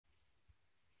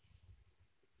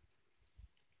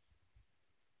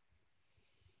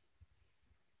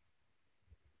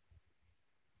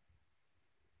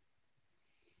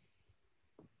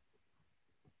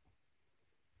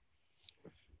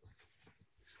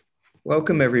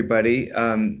Welcome, everybody.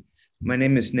 My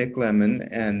name is Nick Lemann,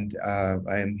 and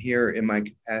I am here in my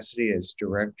capacity as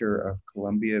Director of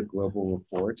Columbia Global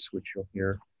Reports, which you'll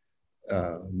hear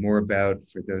more about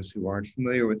for those who aren't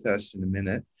familiar with us in a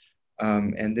minute.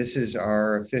 And this is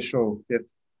our official 5th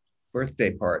birthday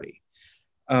party.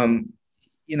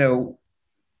 You know,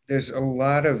 there's a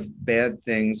lot of bad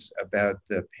things about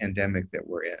the pandemic that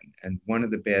we're in. And one of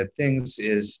the bad things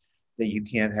is that you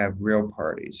can't have real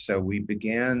parties. So we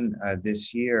began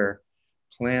this year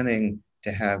planning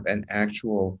to have an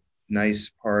actual nice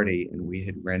party, and we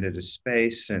had rented a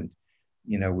space, and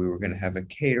we were going to have a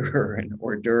caterer and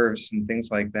hors d'oeuvres and things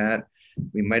like that.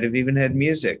 We might have even had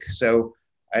music. So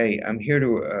I'm here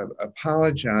to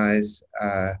apologize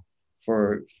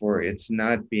for its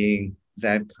not being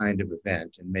that kind of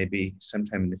event, and maybe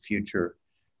sometime in the future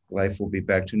life will be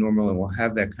back to normal and we'll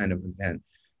have that kind of event.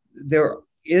 There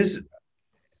is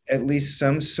at least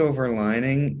some silver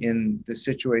lining in the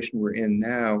situation we're in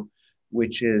now,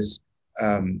 which is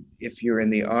if you're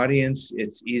in the audience,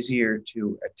 it's easier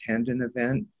to attend an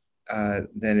event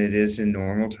than it is in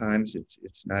normal times.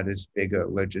 It's not as big a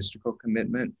logistical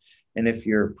commitment. And if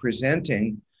you're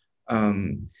presenting,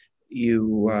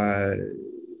 you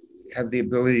have the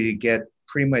ability to get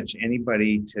pretty much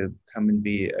anybody to come and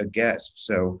be a guest.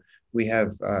 So we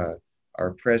have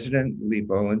our president, Lee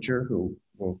Bollinger, who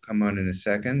will come on in a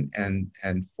second, and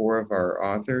 4 of our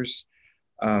authors.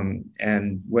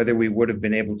 And whether we would have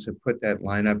been able to put that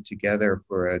lineup together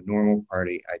for a normal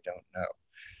party, I don't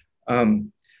know.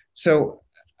 So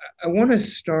I want to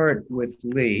start with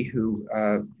Lee, who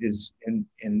is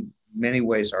in many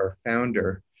ways our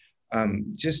founder,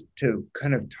 just to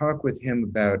kind of talk with him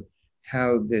about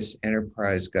how this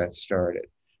enterprise got started.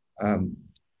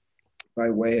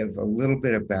 By way of a little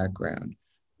bit of background,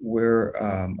 we're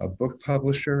a book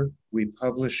publisher. We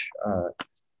publish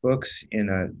books in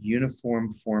a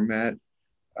uniform format,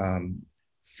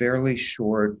 fairly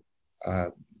short,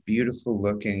 beautiful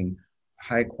looking,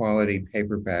 high quality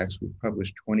paperbacks. We've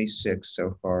published 26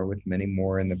 so far, with many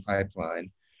more in the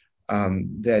pipeline,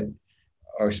 that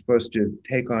are supposed to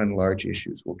take on large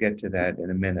issues. We'll get to that in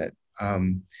a minute.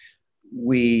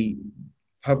 We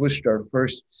published our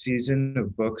first season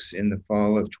of books in the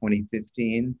fall of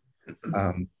 2015.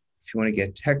 If you want to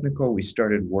get technical, we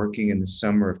started working in the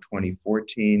summer of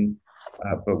 2014,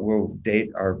 but we'll date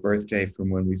our birthday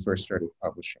from when we first started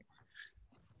publishing.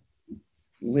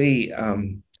 Lee,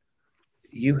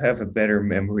 you have a better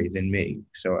memory than me,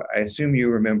 so I assume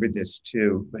you remember this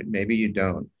too, but maybe you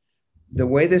don't. The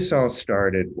way this all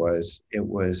started was,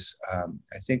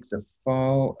 I think, the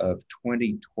fall of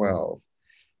 2012.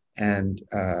 And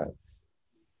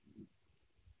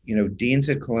deans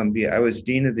at Columbia, I was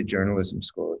dean of the journalism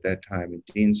school at that time, and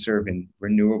deans serve in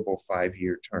renewable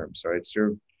 5-year terms. So I'd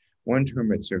served 1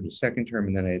 term, I'd served a 2nd term,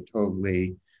 and then I had told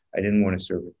Lee I didn't want to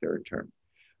serve a 3rd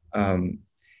term.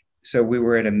 So we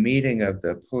were at a meeting of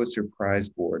the Pulitzer Prize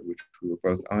Board, which we were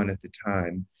both on at the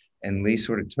time, and Lee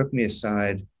sort of took me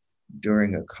aside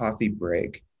during a coffee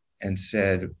break and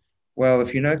said, well,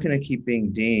 if you're not going to keep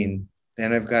being dean,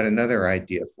 then I've got another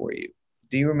idea for you.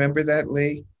 Do you remember that,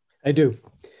 Lee? I do.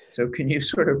 So can you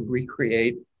sort of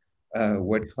recreate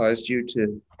what caused you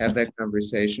to have that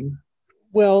conversation?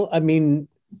 Well, I mean,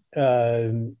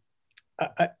 I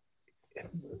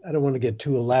don't want to get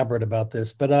too elaborate about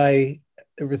this, but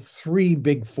there were 3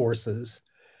 big forces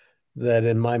that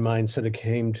in my mind sort of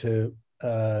came to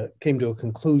a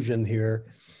conclusion here.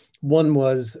 One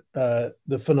was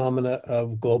the phenomena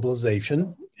of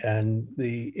globalization and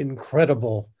the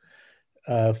incredible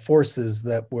forces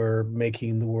that were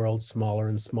making the world smaller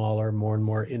and smaller, more and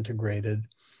more integrated.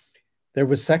 There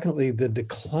was, secondly, the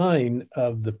decline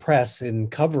of the press in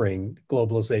covering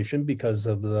globalization because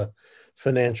of the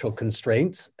financial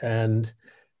constraints, and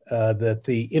that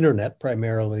the internet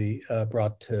primarily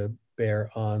brought to bear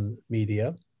on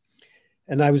media.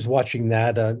 And I was watching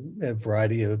that a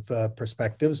variety of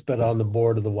perspectives, but on the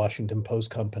board of the Washington Post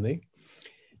Company,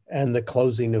 and the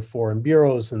closing of foreign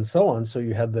bureaus and so on. So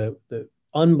you had the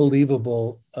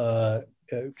unbelievable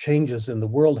changes in the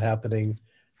world happening,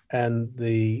 and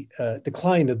the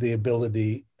decline of the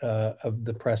ability of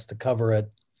the press to cover it.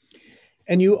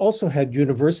 And you also had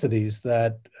universities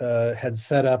that had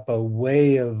set up a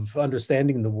way of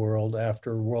understanding the world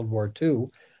after World War II,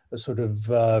 a sort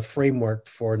of framework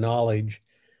for knowledge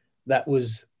that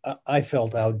was, I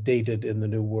felt, outdated in the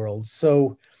New World.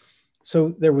 So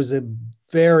there was a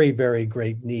very, very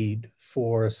great need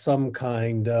for some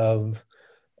kind of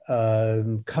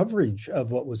coverage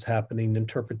of what was happening,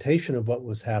 interpretation of what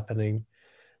was happening,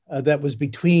 that was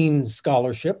between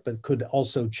scholarship, but could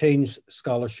also change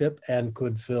scholarship and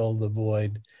could fill the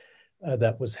void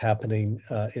that was happening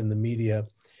in the media.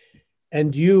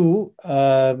 And you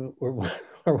were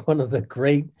are one of the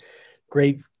great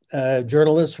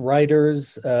journalists,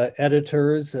 writers,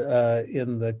 editors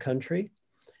in the country.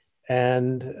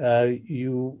 And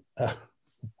you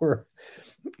were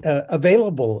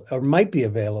available, or might be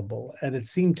available. And it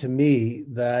seemed to me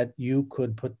that you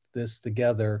could put this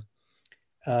together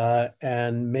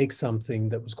and make something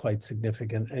that was quite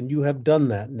significant. And you have done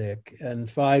that, Nick. And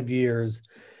 5 years,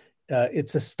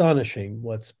 it's astonishing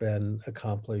what's been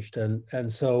accomplished.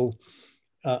 And so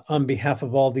on behalf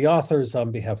of all the authors,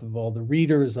 on behalf of all the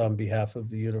readers, on behalf of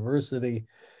the university,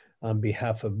 on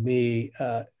behalf of me,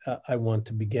 I want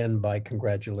to begin by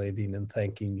congratulating and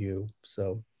thanking you.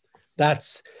 So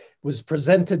that's was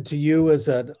presented to you as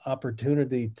an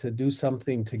opportunity to do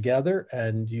something together,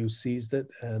 and you seized it,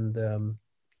 and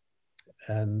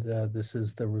this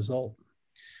is the result.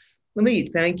 Let me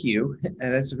thank you,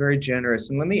 and that's very generous.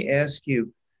 And let me ask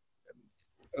you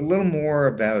a little more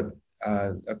about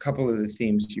a couple of the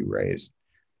themes you raised.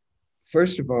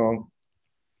 First of all,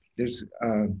 there's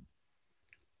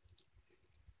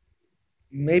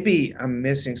maybe I'm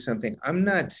missing something. I'm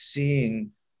not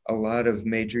seeing a lot of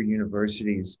major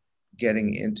universities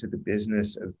getting into the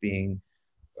business of being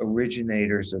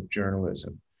originators of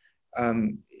journalism.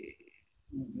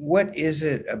 What is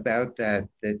it about that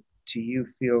that to you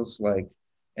feels like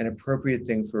an appropriate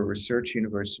thing for a research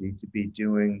university to be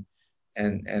doing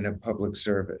and a public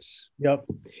service? Yep.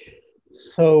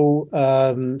 So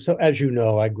so as you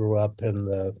know, I grew up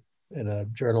in a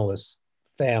journalist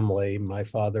family. My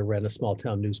father ran a small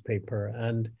town newspaper,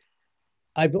 and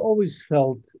I've always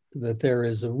felt that there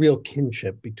is a real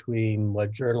kinship between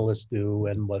what journalists do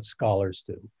and what scholars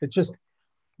do. It's just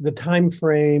the time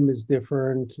frame is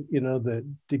different, you know, the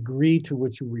degree to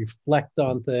which you reflect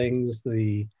on things,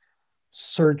 the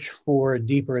search for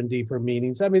deeper and deeper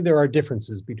meanings. I mean, there are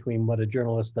differences between what a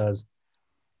journalist does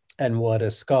and what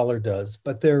a scholar does,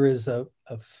 but there is a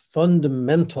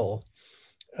fundamental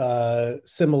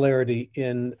similarity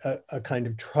in a kind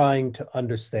of trying to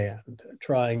understand,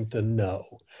 trying to know,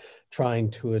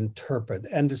 trying to interpret,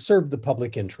 and to serve the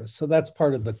public interest. So that's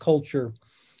part of the culture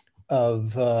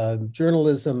of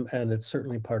journalism, and it's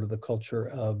certainly part of the culture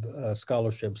of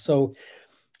scholarship. So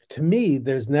to me,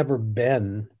 there's never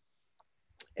been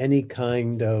any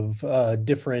kind of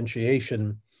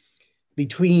differentiation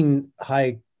between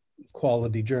high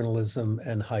quality journalism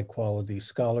and high quality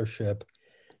scholarship.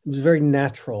 It was very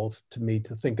natural to me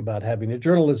to think about having a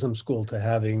journalism school, to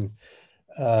having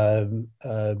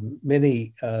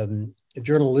many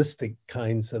journalistic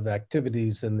kinds of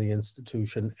activities in the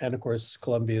institution. And of course,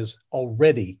 Columbia is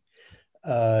already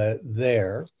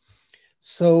there.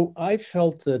 So I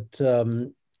felt that,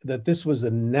 that this was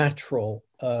a natural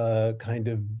kind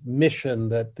of mission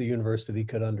that the university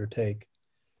could undertake,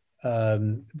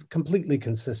 completely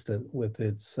consistent with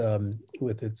its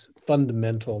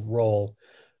fundamental role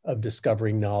of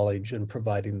discovering knowledge and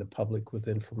providing the public with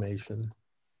information.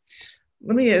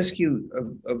 Let me ask you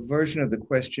a version of the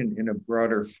question in a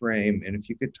broader frame. And if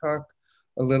you could talk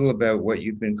a little about what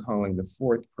you've been calling the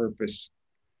fourth purpose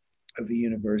of the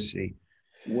university.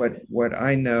 What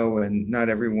I know, and not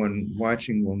everyone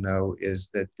watching will know, is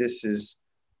that this is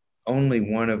only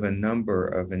one of a number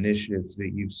of initiatives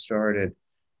that you've started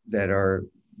that are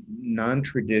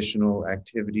non-traditional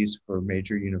activities for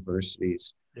major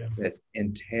universities that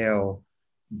entail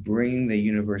bringing the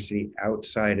university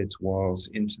outside its walls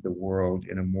into the world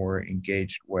in a more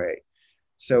engaged way.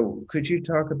 So could you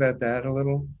talk about that a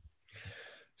little?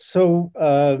 So,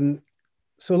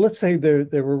 so let's say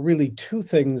there were really two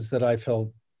things that I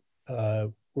felt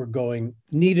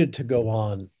needed to go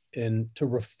on to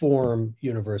reform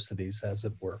universities, as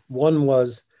it were. One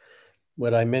was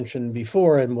what I mentioned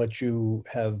before and what you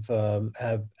have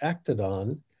acted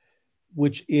on,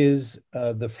 which is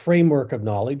the framework of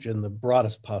knowledge in the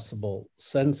broadest possible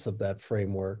sense of that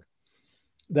framework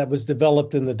that was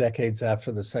developed in the decades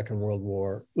after the Second World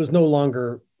War, was no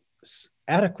longer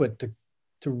adequate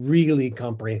to really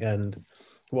comprehend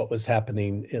what was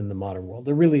happening in the modern world.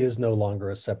 There really is no longer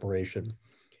a separation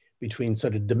between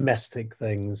sort of domestic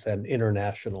things and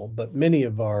international, but many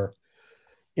of our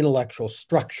intellectual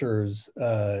structures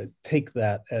take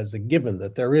that as a given,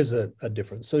 that there is a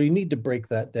difference. So you need to break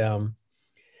that down.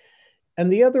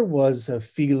 And the other was a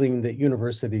feeling that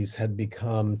universities had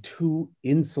become too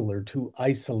insular, too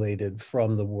isolated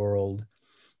from the world.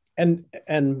 And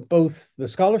both the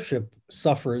scholarship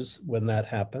suffers when that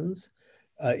happens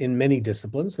in many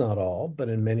disciplines, not all, but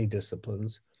in many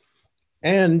disciplines.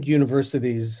 And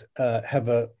universities have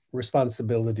a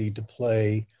responsibility to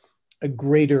play a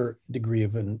greater degree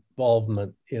of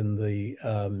involvement in the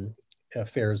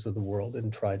affairs of the world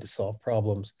and try to solve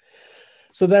problems.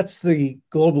 So that's the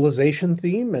globalization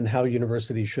theme and how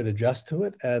universities should adjust to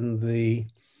it, and the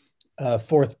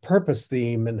fourth purpose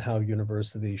theme and how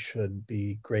universities should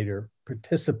be greater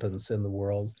participants in the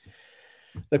world.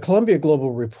 The Columbia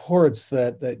Global Reports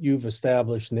that you've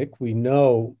established, Nick, we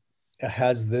know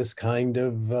has this kind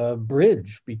of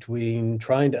bridge between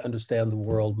trying to understand the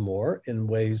world more in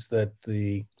ways that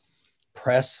the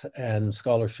press and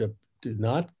scholarship do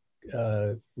not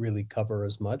really cover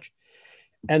as much,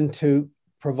 and to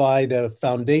provide a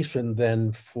foundation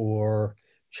then for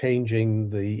changing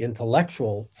the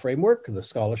intellectual framework, the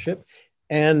scholarship,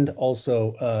 and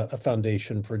also a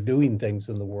foundation for doing things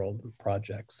in the world,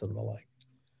 projects and the like.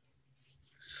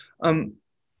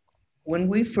 When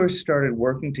we first started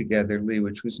working together, Lee,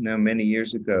 which was now many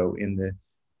years ago in the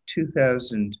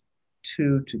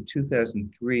 2002 to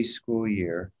 2003 school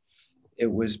year,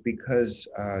 it was because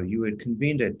you had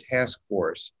convened a task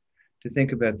force to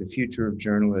think about the future of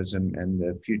journalism and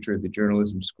the future of the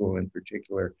journalism school in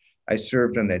particular. I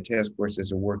served on that task force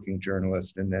as a working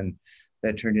journalist, and then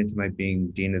that turned into my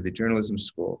being dean of the journalism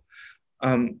school.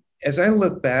 As I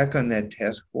look back on that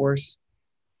task force,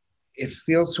 it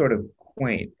feels sort of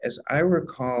quaint. As I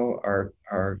recall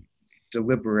our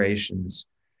deliberations,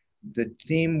 the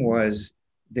theme was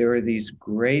there are these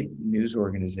great news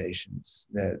organizations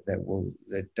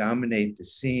that dominate the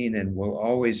scene and will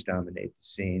always dominate the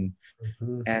scene.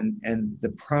 Mm-hmm. And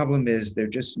the problem is they're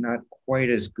just not quite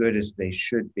as good as they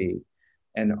should be.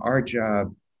 And our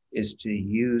job is to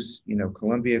use,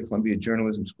 Columbia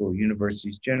Journalism School,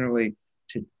 universities generally,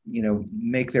 to,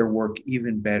 make their work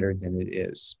even better than it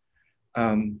is.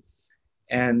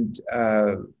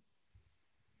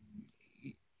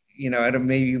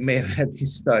 Maybe you may have had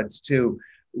these thoughts too.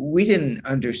 We didn't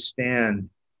understand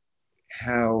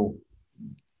how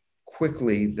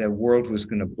quickly the world was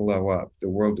going to blow up, the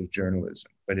world of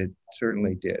journalism, but it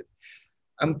certainly did.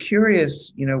 I'm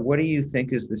curious, what do you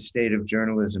think is the state of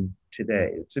journalism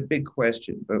today? It's a big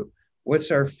question, but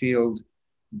what's our field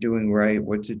doing right?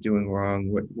 What's it doing wrong?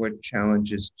 What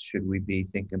challenges should we be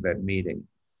thinking about meeting?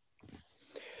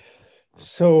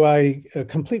 So I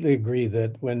completely agree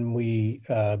that when we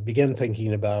began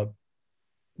thinking about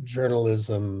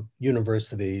journalism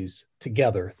universities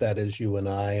together, that is you and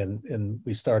I, and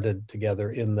we started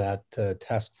together in that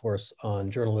task force on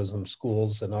journalism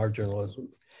schools and our journalism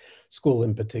school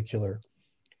in particular.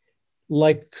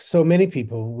 Like so many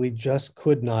people, we just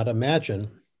could not imagine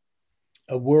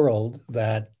a world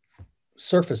that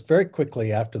surfaced very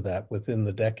quickly after that, within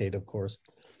the decade, of course,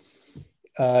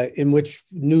 in which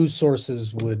news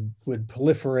sources would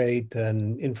proliferate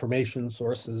and information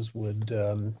sources would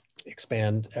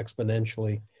expand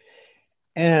exponentially,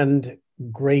 and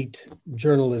great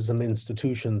journalism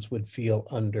institutions would feel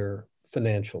under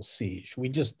financial siege. We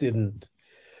just didn't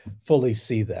fully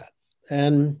see that.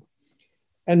 And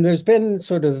there's been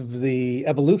sort of the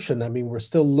evolution. I mean, we're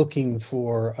still looking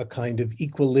for a kind of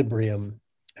equilibrium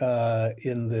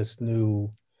in this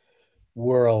new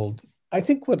world. I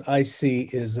think what I see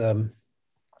is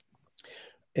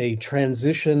a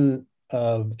transition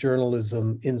of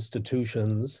journalism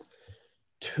institutions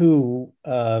to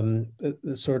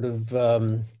the sort of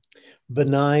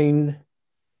benign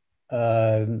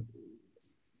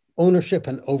ownership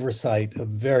and oversight of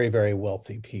very, very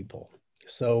wealthy people.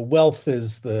 So wealth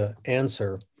is the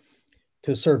answer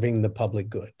to serving the public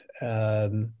good.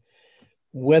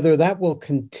 Whether that will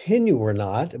continue or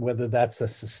not, whether that's a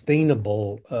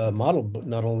sustainable model, but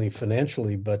not only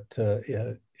financially, but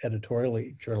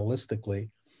editorially, journalistically,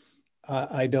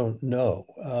 I don't know.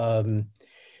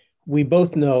 We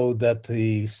both know that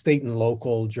the state and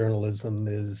local journalism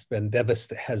has been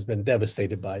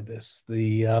devastated by this.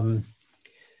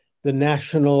 The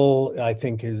national, I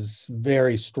think, is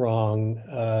very strong,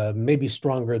 maybe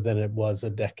stronger than it was a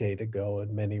decade ago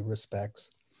in many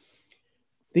respects.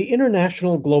 The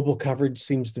international global coverage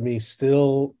seems to me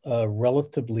still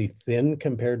relatively thin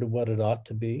compared to what it ought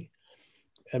to be.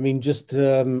 I mean,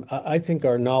 I think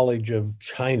our knowledge of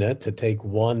China, to take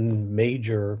one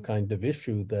major kind of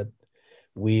issue that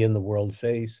we in the world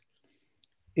face,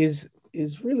 is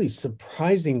really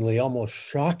surprisingly, almost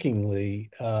shockingly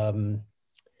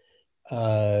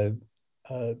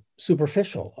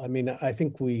superficial. I mean, I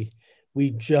think we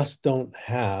just don't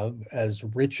have as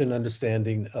rich an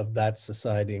understanding of that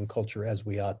society and culture as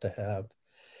we ought to have.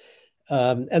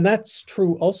 And that's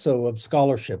true also of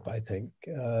scholarship, I think,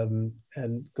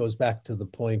 and goes back to the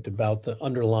point about the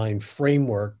underlying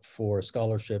framework for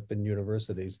scholarship in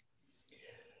universities.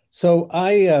 So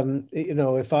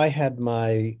if I had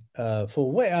my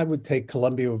full way, I would take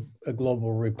Columbia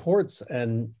Global Reports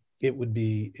and it would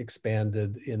be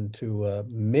expanded into a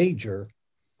major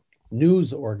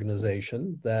news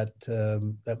organization that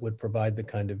that would provide the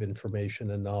kind of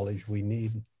information and knowledge we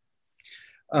need.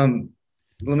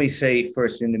 Let me say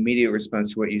first, in immediate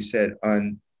response to what you said,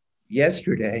 on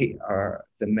yesterday,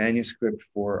 the manuscript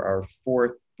for our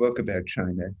fourth book about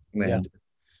China landed. Yeah.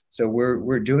 So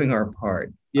we're doing our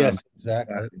part. Yes,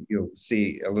 exactly. You'll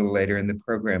see a little later in the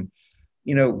program.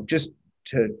 You know, just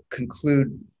to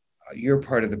conclude your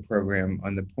part of the program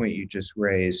on the point you just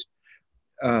raised,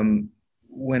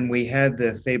 when we had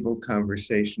the fabled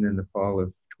conversation in the fall of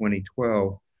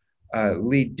 2012,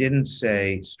 Lee didn't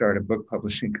say start a book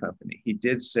publishing company. He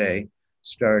did say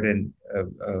start a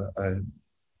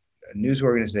news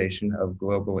organization of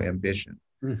global ambition.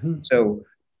 Mm-hmm. So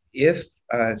if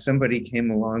somebody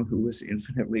came along who was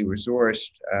infinitely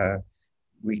resourced,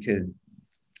 we could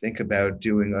think about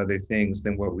doing other things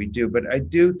than what we do. But I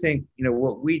do think, you know,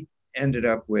 what we ended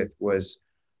up with was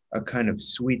a kind of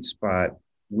sweet spot,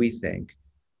 we think.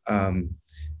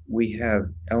 We have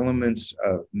elements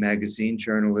of magazine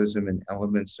journalism and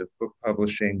elements of book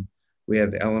publishing. We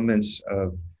have elements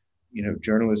of, you know,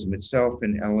 journalism itself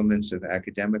and elements of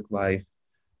academic life.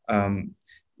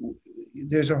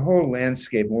 There's a whole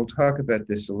landscape, and we'll talk about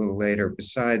this a little later,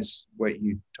 besides what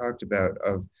you talked about,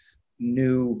 of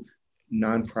new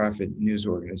nonprofit news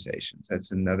organizations.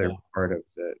 That's another part of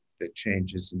the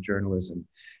changes in journalism.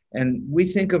 And we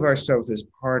think of ourselves as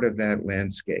part of that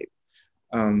landscape.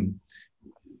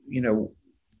 You know,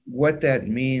 what that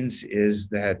means is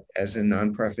that as a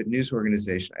nonprofit news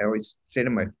organization, I always say to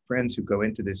my friends who go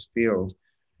into this field,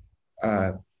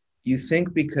 you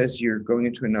think because you're going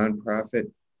into a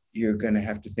nonprofit, you're going to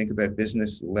have to think about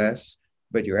business less,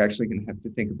 but you're actually going to have to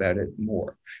think about it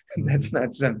more. And that's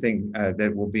not something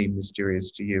that will be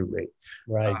mysterious to you, Lee.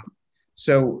 Right.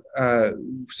 So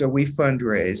we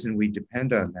fundraise and we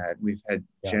depend on that. We've had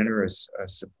generous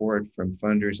support from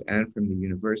funders and from the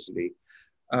university.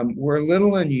 We're a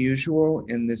little unusual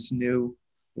in this new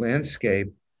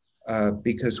landscape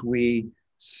because we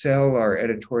sell our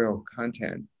editorial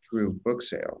content through book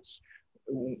sales.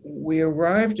 We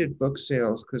arrived at book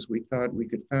sales because we thought we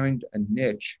could find a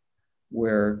niche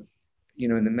where, you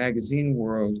know, in the magazine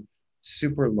world,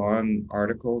 super long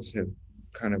articles have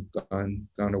kind of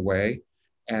gone away.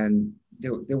 And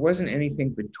there wasn't anything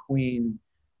between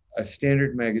a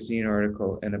standard magazine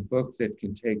article and a book that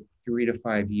can take 3 to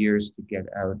 5 years to get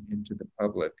out into the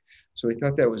public. So we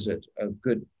thought that was a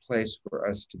good place for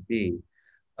us to be.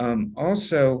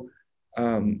 Also,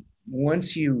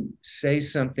 once you say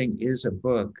something is a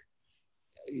book,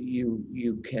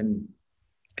 you can,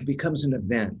 it becomes an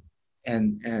event.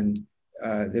 And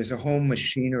there's a whole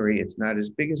machinery. It's not as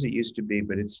big as it used to be,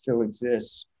 but it still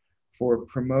exists for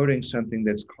promoting something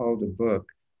that's called a book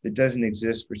that doesn't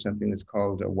exist for something that's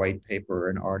called a white paper or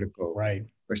an article, right,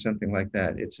 or something like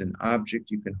that. It's an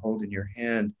object you can hold in your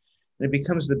hand, and it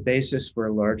becomes the basis for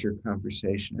a larger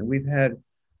conversation. And we've had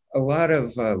a lot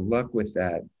of luck with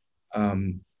that.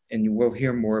 And you will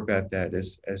hear more about that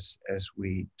as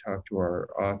we talk to our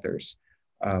authors.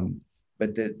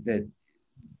 But the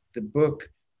book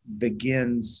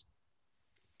begins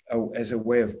as a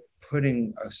way of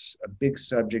putting a big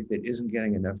subject that isn't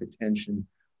getting enough attention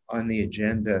on the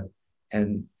agenda.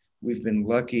 And we've been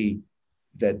lucky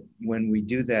that when we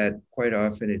do that, quite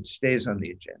often it stays on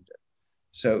the agenda.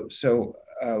 So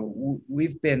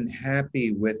we've been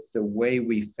happy with the way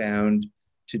we found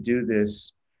to do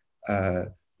this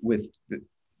with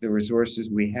the resources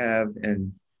we have.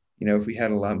 And, you know, if we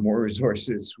had a lot more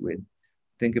resources, we'd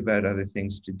think about other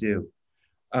things to do.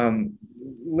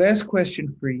 Last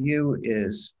question for you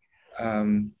is,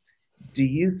 do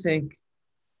you think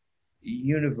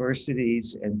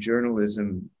universities and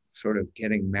journalism sort of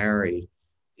getting married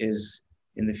is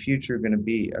in the future going to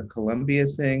be a Columbia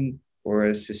thing or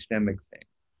a systemic thing?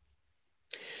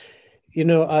 You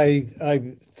know, I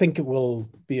think it will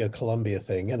be a Columbia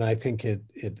thing, and I think it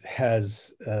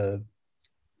has.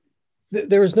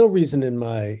 There is no reason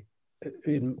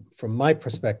from my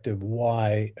perspective,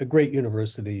 why a great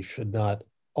university should not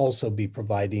also be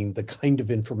providing the kind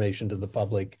of information to the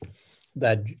public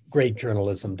that great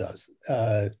journalism does.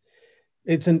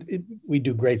 We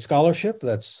do great scholarship.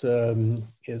 That's,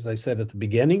 as I said at the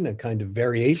beginning, a kind of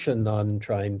variation on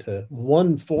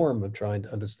one form of trying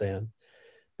to understand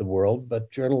the world,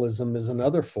 but journalism is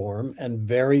another form and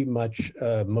very much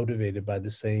motivated by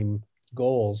the same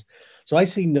goals. So I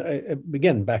see,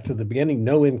 again, back to the beginning,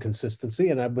 no inconsistency,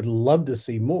 and I would love to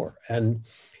see more. And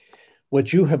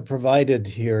what you have provided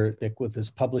here, Nick, with this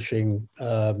publishing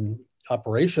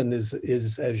operation is,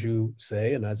 as you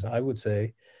say, and as I would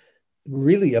say,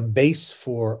 really a base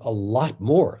for a lot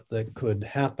more that could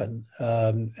happen.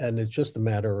 And it's just a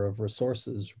matter of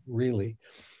resources, really.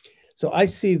 So I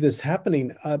see this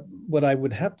happening. What I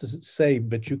would have to say,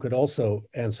 but you could also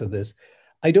answer this,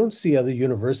 I don't see other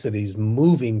universities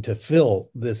moving to fill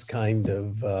this kind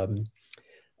of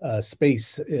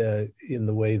space in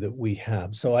the way that we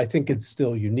have. So I think it's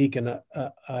still unique, and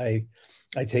I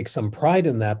take some pride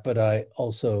in that, but I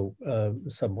also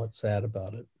somewhat sad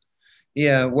about it.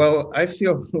 Yeah, well, I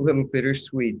feel a little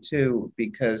bittersweet too,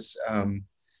 because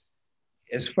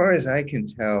as far as I can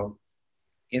tell,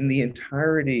 in the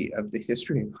entirety of the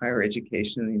history of higher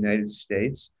education in the United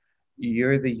States,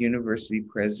 you're the university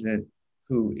president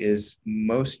who is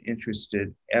most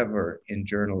interested ever in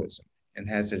journalism and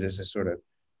has it as a sort of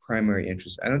primary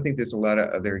interest. I don't think there's a lot of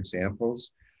other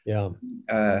examples. Yeah.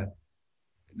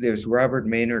 There's Robert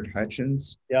Maynard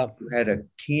Hutchins, Yeah. who had a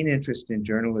keen interest in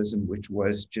journalism, which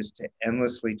was just to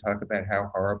endlessly talk about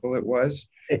how horrible it was.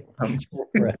 Right.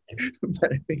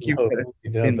 But I think you've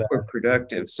been more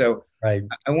productive. So right.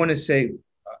 I want to say,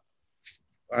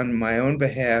 on my own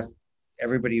behalf,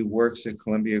 everybody who works at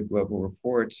Columbia Global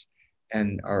Reports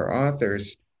and our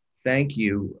authors, thank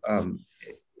you.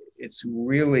 It's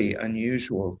really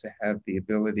unusual to have the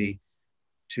ability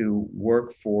to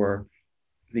work for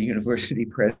the university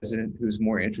president who's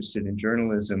more interested in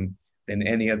journalism than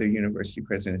any other university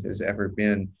president has ever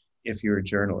been if you're a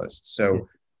journalist. So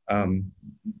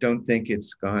don't think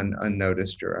it's gone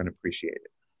unnoticed or unappreciated.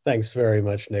 Thanks very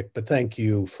much, Nick. But thank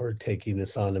you for taking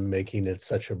this on and making it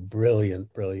such a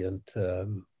brilliant, brilliant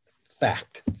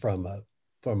fact from a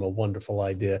wonderful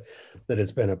idea that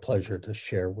it's been a pleasure to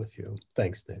share with you.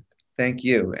 Thanks, Nick. Thank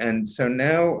you. And so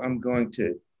now I'm going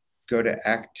to go to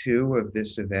Act 2 of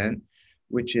this event,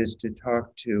 which is to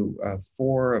talk to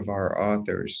 4 of our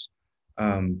authors,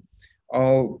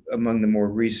 all among the more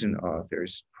recent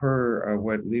authors. Per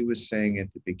what Lee was saying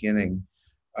at the beginning,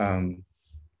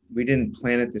 we didn't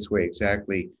plan it this way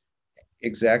exactly.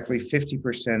 Exactly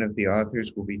 50% of the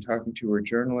authors we'll be talking to are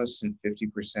journalists and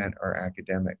 50% are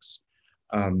academics.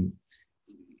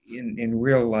 In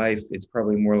real life, it's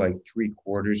probably more like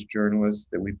 3/4 journalists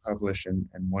that we publish and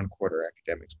 1/4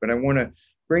 academics. But I want to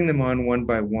bring them on one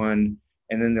by one,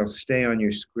 and then they'll stay on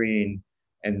your screen,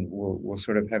 and we'll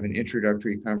sort of have an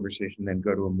introductory conversation, then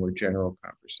go to a more general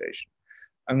conversation.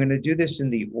 I'm going to do this in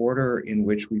the order in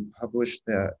which we published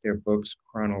their books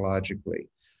chronologically.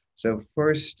 So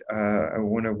first, I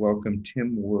want to welcome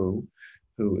Tim Wu,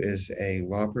 who is a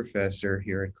law professor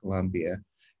here at Columbia,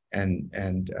 and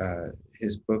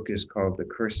his book is called The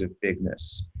Curse of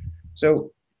Bigness.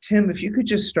 So Tim, if you could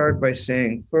just start by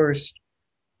saying first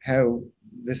how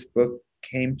this book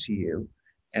came to you,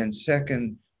 and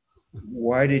second,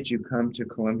 why did you come to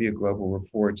Columbia Global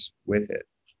Reports with it?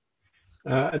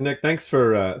 Nick, thanks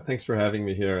for having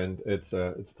me here, and it's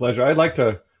a pleasure. I'd like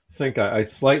to think I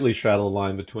slightly straddle the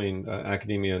line between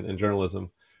academia and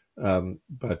journalism,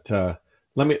 but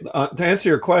let me to answer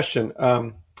your question.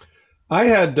 I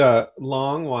had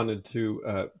long wanted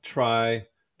to try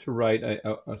to write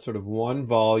a sort of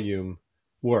 1-volume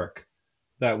work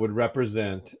that would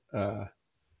represent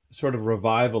sort of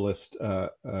revivalist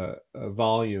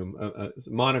volume, a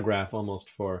monograph almost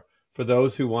for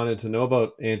those who wanted to know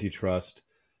about antitrust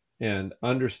and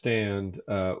understand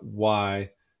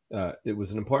why it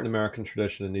was an important American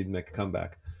tradition and needed to make a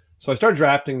comeback. So I started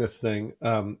drafting this thing.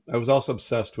 I was also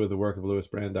obsessed with the work of Louis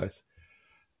Brandeis.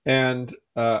 And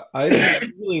I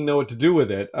didn't really know what to do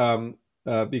with it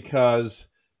because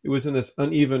it was in this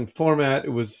uneven format.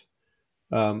 It was,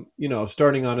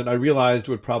 starting on it, I realized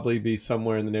it would probably be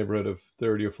somewhere in the neighborhood of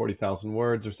 30 or 40,000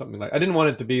 words or something like. I didn't want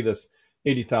it to be this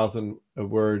 80,000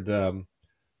 word,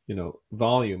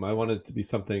 volume. I wanted it to be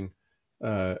something,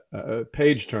 a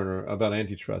page turner about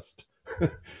antitrust.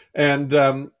 And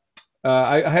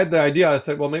I had the idea. I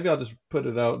said, well, maybe I'll just put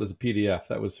it out as a PDF.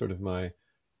 That was sort of my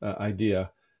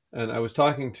idea. And I was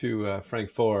talking to Frank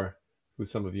Foer, who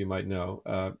some of you might know,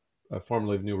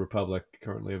 formerly of New Republic,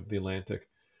 currently of The Atlantic.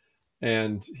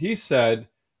 And he said,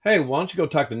 hey, why don't you go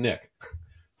talk to Nick?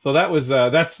 So that was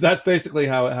that's basically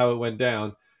how it went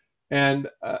down. And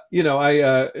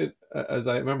as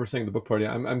I remember saying at the book party,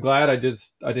 I'm glad I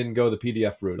didn't go the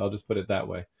PDF route. I'll just put it that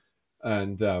way.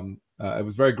 And I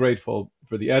was very grateful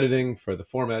for the editing, for the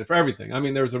format, for everything. I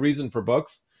mean, there's a reason for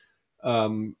books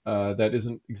that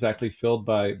isn't exactly filled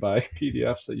by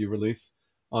PDFs that you release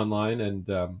online. And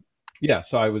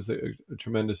so I was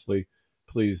tremendously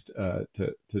pleased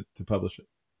to publish it.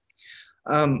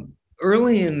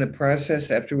 Early in the process,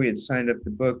 after we had signed up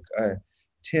the book,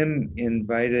 Tim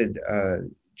invited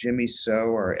Jimmy So,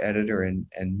 our editor,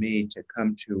 and me to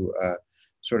come to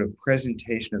sort of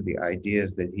presentation of the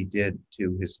ideas that he did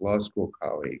to his law school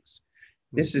colleagues.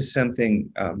 This is something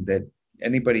that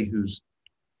anybody who's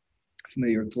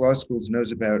familiar with law schools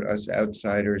knows about. Us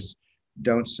outsiders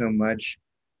don't so much.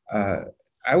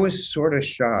 I was sort of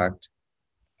shocked,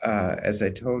 as I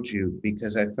told you,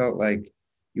 because I felt like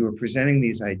you were presenting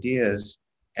these ideas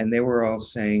and they were all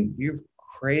saying, "You're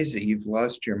crazy, you've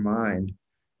lost your mind.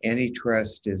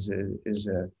 Antitrust is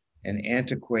an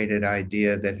antiquated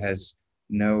idea that has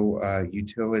no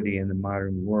utility in the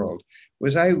modern world."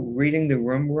 Was I reading the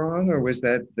room wrong, or was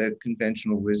that the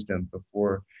conventional wisdom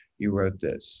before you wrote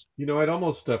this? You know, I'd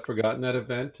almost forgotten that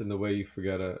event, and the way you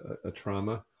forget a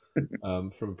trauma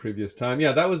from a previous time.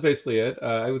 Yeah, that was basically it.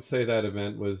 I would say that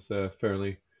event was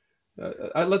fairly.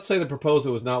 Let's say the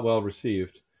proposal was not well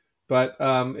received, but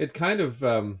it kind of.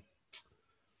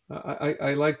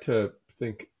 I like to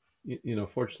think, you know,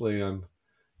 fortunately, I'm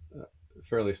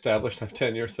fairly established. I have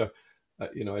tenure, so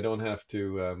you know, I don't have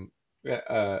to,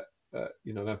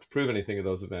 you know, have to prove anything of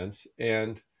those events.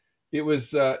 And it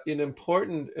was an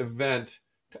important event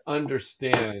to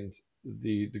understand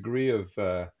the degree of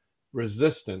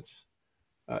resistance,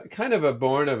 kind of a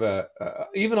born of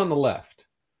even on the left,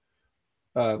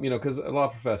 you know, because a lot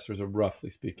of professors are roughly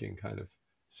speaking kind of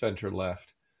center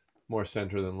left, more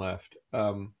center than left,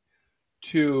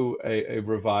 to a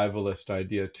revivalist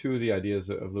idea, to the ideas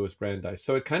of Louis Brandeis.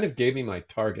 So it kind of gave me my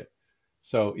target.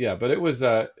 So yeah, but it was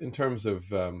in terms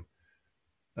of in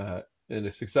a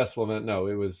successful event. No,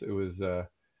 it was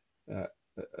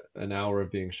an hour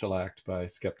of being shellacked by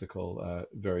skeptical,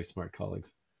 very smart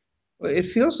colleagues. Well, it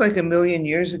feels like a million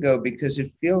years ago because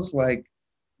it feels like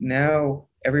now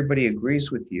everybody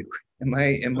agrees with you. Am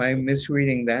I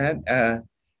misreading that?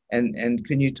 And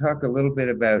can you talk a little bit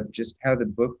about just how the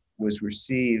book was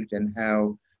received and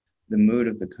how the mood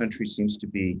of the country seems to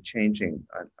be changing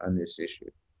on this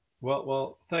issue?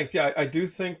 Well, thanks. Yeah, I do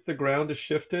think the ground has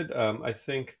shifted. I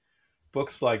think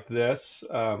books like this,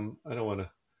 I don't want to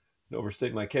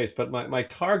overstate my case, but my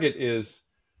target is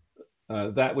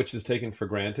that which is taken for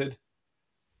granted.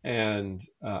 And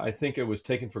I think it was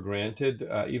taken for granted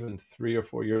even 3 or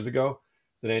 4 years ago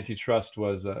that antitrust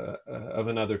was of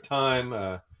another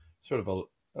time, sort of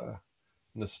a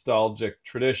nostalgic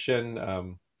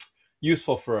tradition,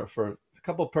 useful for a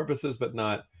couple of purposes, but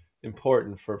not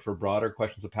important for broader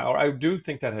questions of power. I do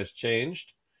think that has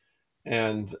changed,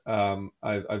 and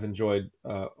I've enjoyed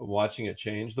watching it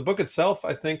change. The book itself,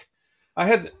 I think, I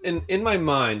had in my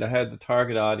mind, I had the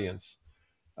target audience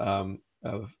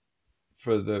of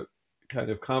for the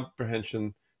kind of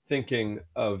comprehension thinking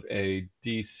of a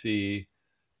DC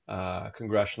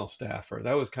congressional staffer.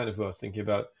 That was kind of who I was thinking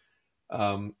about.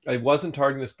 I wasn't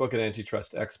targeting this book at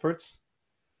antitrust experts.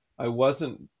 I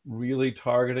wasn't really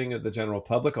targeting at the general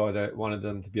public. I wanted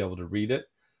them to be able to read it.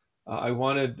 I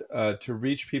wanted to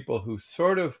reach people who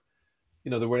sort of,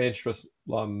 you know, the word antitrust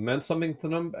law meant something to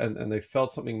them, and they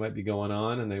felt something might be going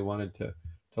on, and they wanted to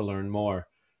learn more.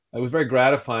 It was very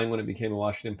gratifying when it became a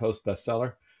Washington Post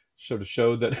bestseller. Sort of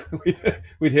showed that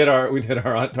we'd hit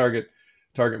our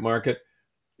target market.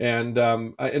 And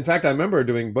in fact, I remember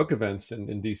doing book events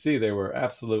in DC. They were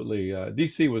absolutely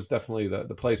DC was definitely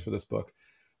the place for this book.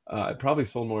 It probably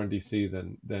sold more in DC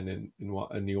than in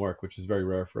New York, which is very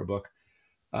rare for a book.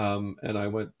 And I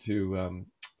went to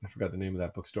I forgot the name of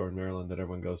that bookstore in Maryland that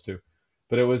everyone goes to,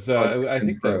 but it was I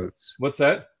think what's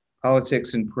that?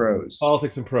 Politics and Prose.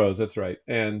 Politics and Prose. That's right.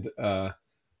 And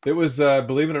it was,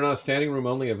 believe it or not, a standing room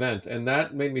only event, and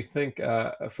that made me think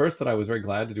at first that I was very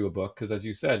glad to do a book because, as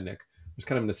you said, Nick, there's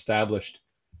kind of an established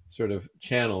sort of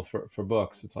channel for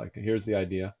books. It's like here's the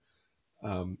idea,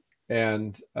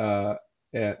 and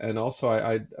also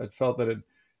I felt that it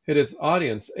hit its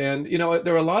audience, and you know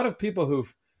there were a lot of people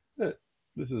who've.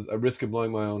 This is a risk of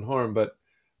blowing my own horn, but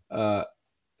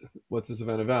what's this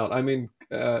event about? I mean,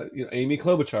 you know, Amy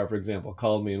Klobuchar, for example,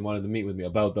 called me and wanted to meet with me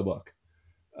about the book.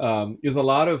 There's a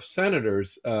lot of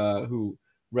senators who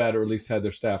read or at least had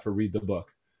their staffer read the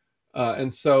book.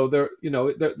 And so there, you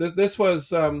know, this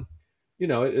was, you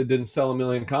know, it didn't sell 1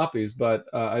 million copies, but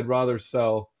I'd rather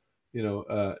sell, you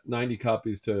know, 90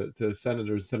 copies to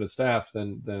senators, Senate staff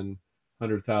than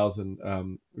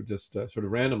 100,000 just sort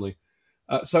of randomly.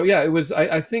 So yeah, it was.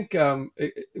 I think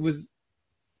it was.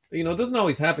 You know, it doesn't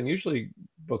always happen. Usually,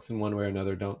 books in one way or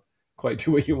another don't quite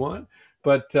do what you want.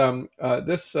 But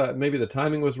this maybe the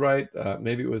timing was right.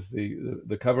 Maybe it was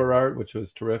the cover art, which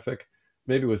was terrific.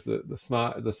 Maybe it was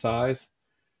the size.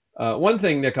 One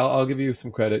thing, Nick, I'll give you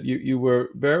some credit. You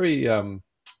were very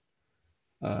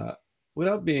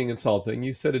without being insulting.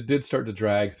 You said it did start to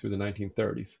drag through the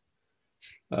 1930s.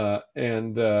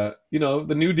 You know,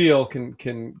 the New Deal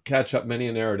can catch up many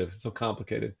a narrative. It's so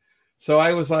complicated. So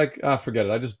I was like, ah, forget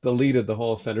it. I just deleted the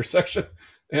whole center section,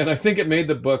 and I think it made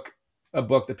the book a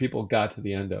book that people got to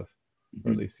the end of,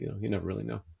 or at least, you know, you never really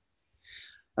know.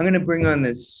 I'm going to bring on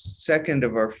the second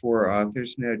of our four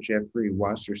authors now, Jeffrey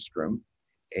Wasserstrom,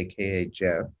 aka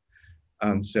Jeff.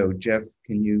 So Jeff,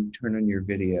 can you turn on your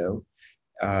video?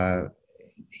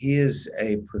 He is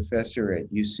a professor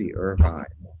at UC Irvine.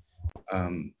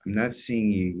 I'm not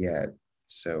seeing you yet,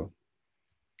 so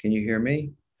can you hear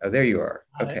me? Oh, there you are.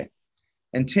 Okay.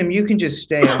 And Tim, you can just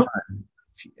stay on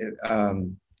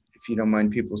if you don't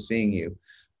mind people seeing you.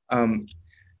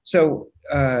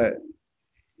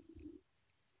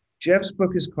 Jeff's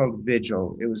book is called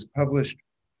Vigil. It was published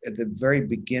at the very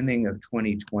beginning of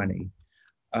 2020.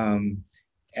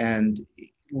 And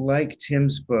like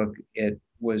Tim's book, it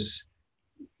was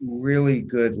really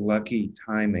good, lucky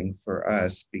timing for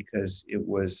us because it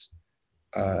was,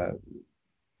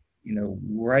 you know,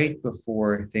 right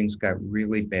before things got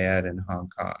really bad in Hong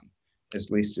Kong, at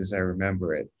least as I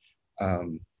remember it.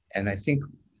 And I think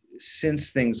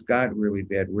since things got really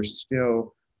bad, we're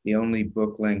still the only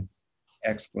book-length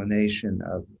explanation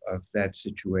of that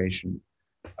situation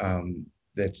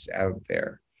that's out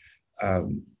there.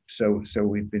 So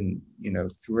we've been, you know,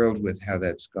 thrilled with how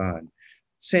that's gone.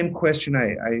 Same question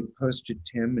I posed to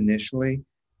Tim initially.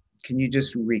 Can you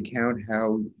just recount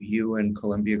how you and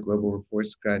Columbia Global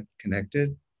Reports got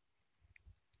connected?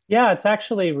 Yeah, it's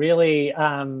actually really,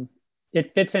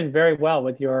 it fits in very well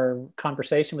with your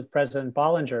conversation with President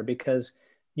Bollinger, because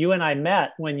you and I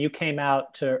met when you came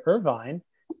out to Irvine,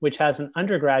 which has an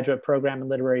undergraduate program in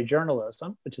literary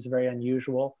journalism, which is very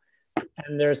unusual.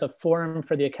 And there's a forum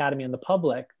for the academy and the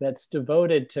public that's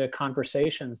devoted to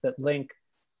conversations that link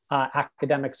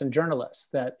academics and journalists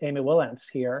that Amy Willants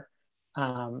here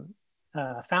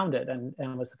founded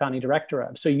and was the founding director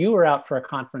of. So you were out for a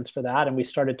conference for that, and we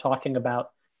started talking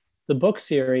about the book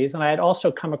series. And I had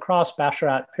also come across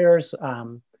Basharat Pir's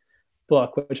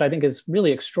book, which I think is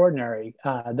really extraordinary,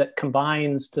 that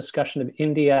combines discussion of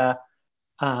India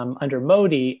under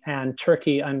Modi and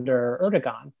Turkey under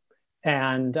Erdogan.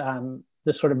 And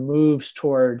this sort of moves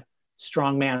toward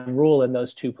strongman rule in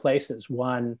those two places.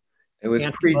 One, it was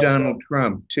pre-Donald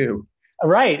Trump too.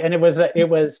 Right, and it was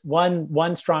one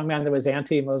strongman that was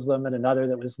anti-Muslim and another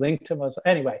that was linked to Muslim.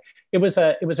 Anyway, it was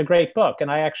a great book, and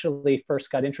I actually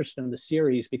first got interested in the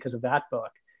series because of that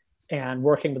book, and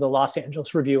working with the Los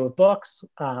Angeles Review of Books,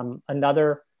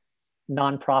 another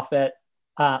nonprofit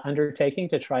undertaking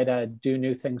to try to do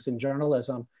new things in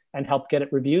journalism and help get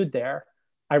it reviewed there.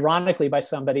 Ironically, by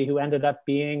somebody who ended up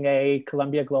being a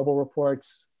Columbia Global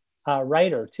Reports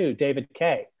writer too, David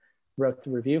Kay, wrote the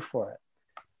review for it.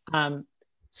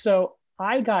 So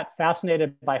I got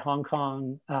fascinated by Hong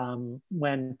Kong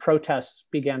when protests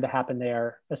began to happen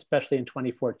there, especially in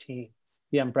 2014,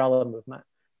 the umbrella movement.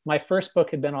 My first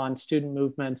book had been on student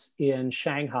movements in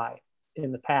Shanghai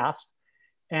in the past,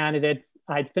 and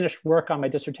I'd finished work on my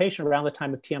dissertation around the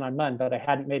time of Tiananmen, but I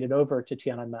hadn't made it over to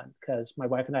Tiananmen because my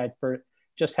wife and I had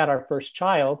just had our first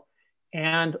child.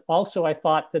 And also I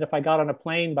thought that if I got on a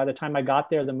plane, by the time I got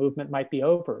there, the movement might be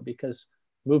over, because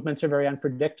movements are very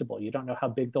unpredictable. You don't know how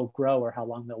big they'll grow or how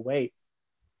long they'll wait.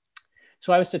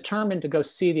 So I was determined to go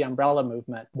see the umbrella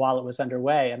movement while it was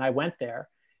underway. And I went there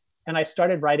and I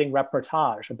started writing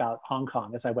reportage about Hong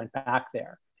Kong as I went back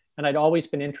there. And I'd always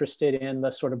been interested in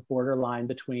the sort of borderline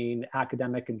between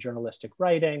academic and journalistic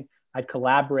writing. I'd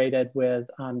collaborated with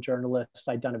journalists.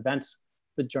 I'd done events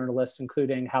with journalists,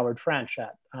 including Howard French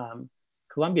at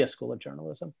Columbia School of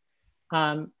Journalism.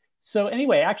 So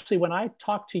anyway, actually, when I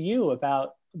talked to you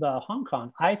about the Hong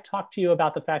Kong, I talked to you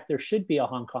about the fact there should be a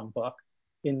Hong Kong book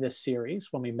in this series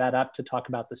when we met up to talk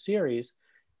about the series.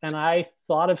 And I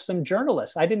thought of some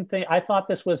journalists. I thought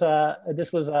this was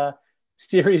a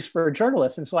series for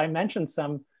journalists. And so I mentioned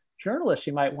some journalists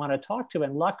you might want to talk to.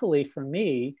 And luckily for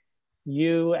me,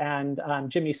 you and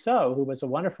Jimmy So, who was a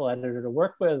wonderful editor to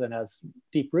work with and has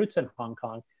deep roots in Hong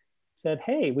Kong, said,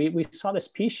 hey, we saw this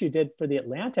piece you did for The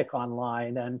Atlantic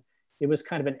online, and it was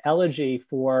kind of an elegy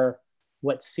for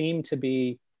what seemed to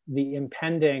be the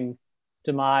impending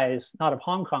demise, not of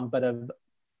Hong Kong, but of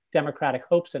democratic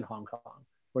hopes in Hong Kong,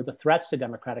 or the threats to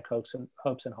democratic hopes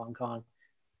in Hong Kong.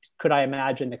 Could I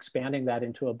imagine expanding that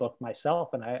into a book myself?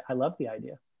 And I love the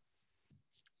idea.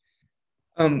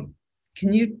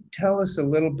 Can you tell us a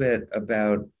little bit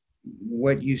about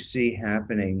what you see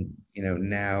happening, you know,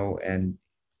 now and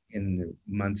in the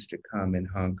months to come in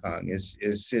Hong Kong? Is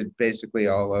it basically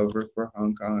all over for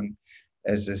Hong Kong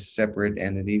as a separate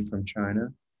entity from China?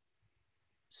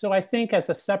 So I think as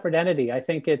a separate entity, I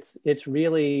think it's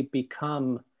really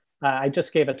become, I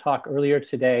just gave a talk earlier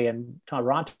today in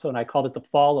Toronto, and I called it the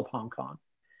fall of Hong Kong.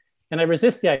 And I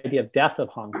resist the idea of death of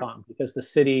Hong Kong because the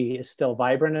city is still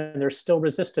vibrant and there's still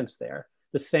resistance there.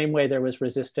 The same way there was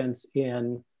resistance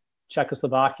in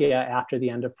Czechoslovakia after the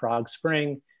end of Prague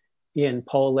Spring, in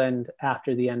Poland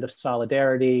after the end of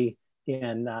Solidarity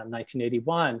in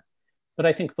 1981. But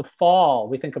I think the fall,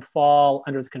 we think of fall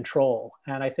under the control.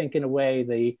 And I think in a way,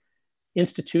 the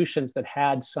institutions that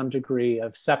had some degree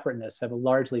of separateness have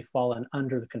largely fallen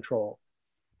under the control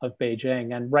of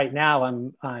Beijing. And right now,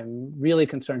 I'm really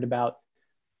concerned about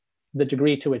the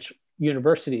degree to which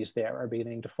universities there are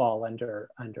beginning to fall under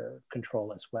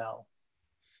control as well.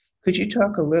 Could you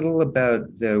talk a little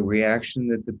about the reaction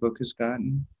that the book has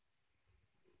gotten?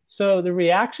 So the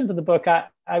reaction to the book,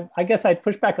 I guess I'd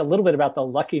push back a little bit about the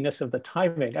luckiness of the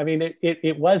timing. I mean,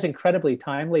 it was incredibly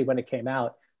timely when it came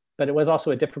out, but it was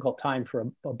also a difficult time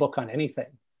for a book on anything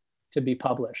to be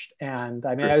published. And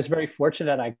I mean, I was very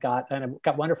fortunate. I got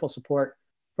wonderful support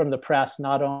from the press,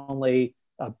 not only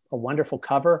a wonderful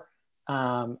cover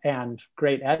and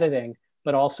great editing,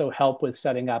 but also help with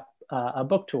setting up a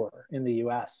book tour in the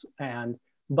US.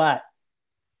 But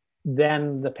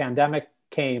then the pandemic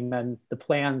came and the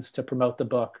plans to promote the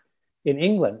book in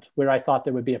England, where I thought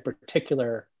there would be a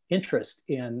particular interest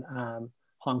in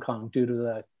Hong Kong due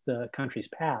to the country's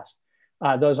past.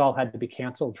 Those all had to be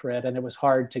canceled for it, and it was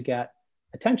hard to get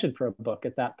attention for a book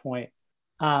at that point.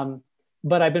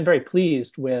 But I've been very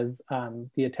pleased with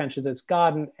the attention that's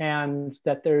gotten, and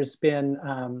that there's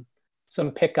been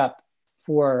some pickup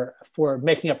for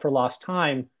making up for lost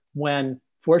time when,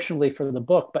 fortunately for the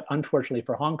book, but unfortunately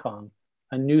for Hong Kong,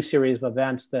 a new series of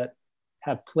events that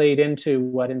have played into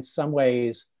what in some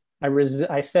ways,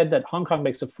 I said that Hong Kong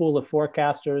makes a fool of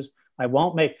forecasters. I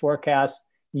won't make forecasts.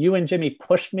 You and Jimmy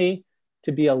pushed me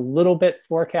to be a little bit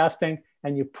forecasting,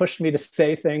 and you pushed me to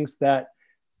say things that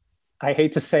I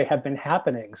hate to say have been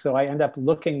happening. So I end up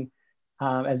looking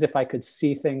as if I could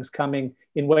see things coming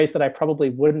in ways that I probably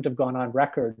wouldn't have gone on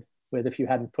record with if you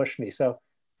hadn't pushed me. So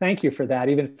thank you for that,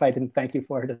 even if I didn't thank you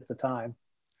for it at the time.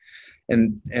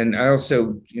 And I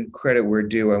also, credit where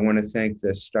due, I want to thank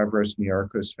the Stavros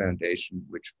Niarchos Foundation,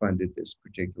 which funded this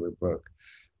particular book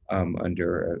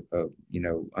under a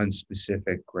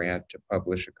unspecific grant to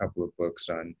publish a couple of books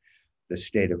on the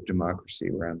state of democracy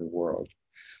around the world.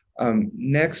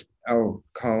 Next, I'll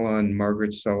call on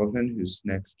Margaret Sullivan, who's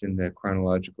next in the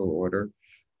chronological order.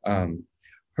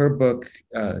 Her book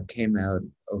came out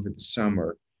over the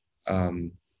summer,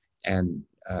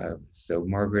 so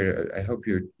Margaret, I hope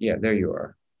there you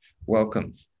are.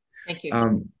 Welcome. Thank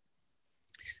you.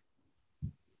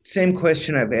 Same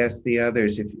question I've asked the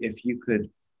others. If you could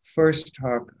first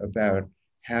talk about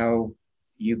how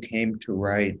you came to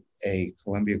write a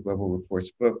Columbia Global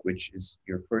Reports book, which is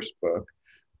your first book,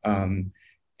 and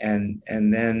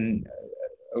then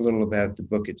a little about the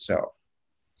book itself.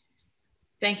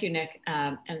 Thank you, Nick,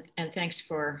 and thanks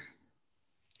for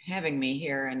having me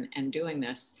here and doing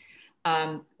this.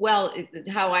 Well,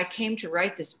 how I came to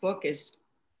write this book is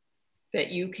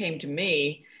that you came to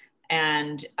me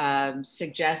and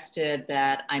suggested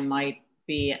that I might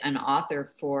be an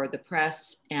author for the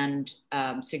press, and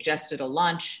suggested a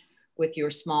lunch with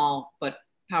your small but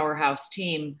powerhouse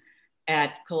team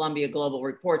at Columbia Global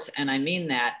Reports. And I mean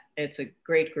that. It's a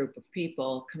great group of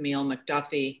people: Camille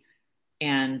McDuffie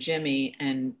and Jimmy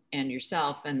and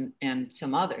yourself and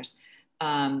some others.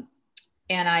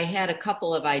 And I had a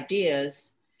couple of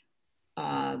ideas,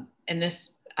 and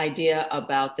this idea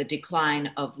about the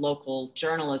decline of local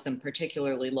journalism,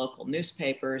 particularly local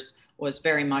newspapers, was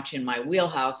very much in my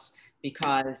wheelhouse,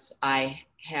 because I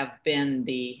had been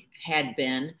the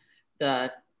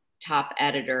top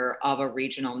editor of a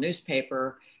regional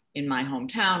newspaper in my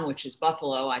hometown, which is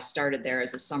Buffalo. I started there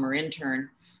as a summer intern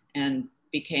and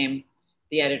became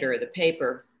the editor of the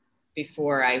paper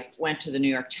before I went to the New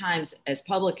York Times as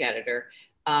public editor.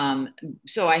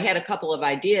 So I had a couple of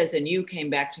ideas, and you came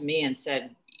back to me and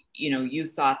said, you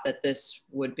thought that this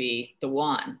would be the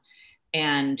one.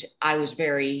 And I was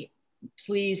very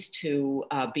pleased to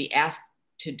be asked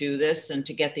to do this and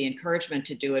to get the encouragement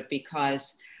to do it,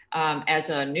 because as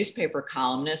a newspaper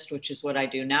columnist, which is what I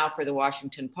do now for the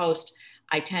Washington Post,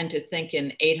 I tend to think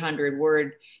in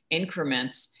 800-word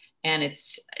increments, and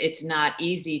it's not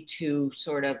easy to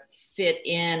sort of fit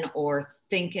in or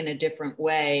think in a different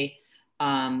way,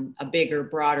 a bigger,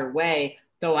 broader way,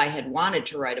 though I had wanted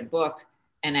to write a book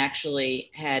and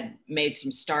actually had made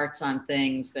some starts on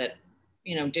things that,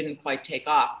 didn't quite take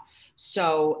off.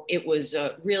 So it was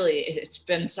it's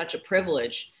been such a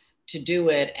privilege to do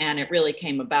it, and it really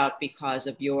came about because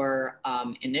of your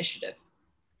initiative.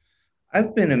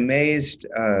 I've been amazed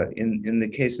in the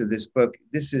case of this book.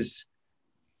 This is,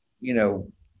 you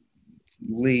know,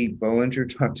 Lee Bollinger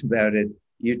talked about it.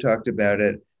 You talked about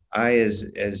it. I,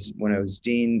 as when I was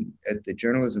dean at the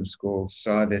journalism school,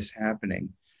 saw this happening.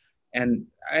 And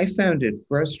I found it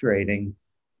frustrating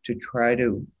to try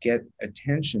to get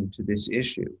attention to this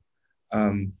issue.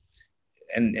 And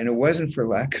it wasn't for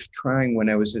lack of trying when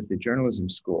I was at the journalism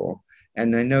school.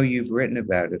 And I know you've written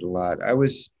about it a lot. I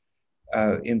was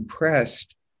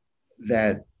impressed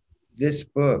that this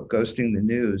book, Ghosting the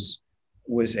News,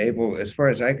 was able, as far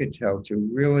as I could tell, to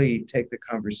really take the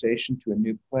conversation to a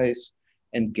new place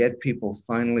and get people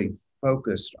finally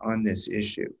focused on this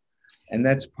issue. And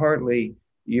that's partly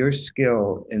your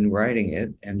skill in writing it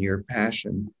and your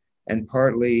passion, and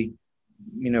partly,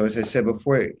 you know, as I said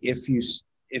before, if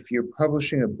you're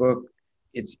publishing a book,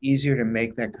 it's easier to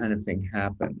make that kind of thing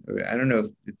happen. I don't know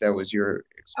if that was your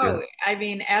experience. Oh, I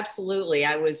mean, absolutely.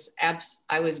 I was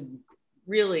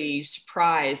really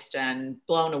surprised and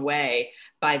blown away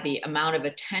by the amount of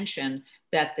attention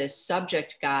that this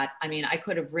subject got. I mean, I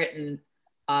could have written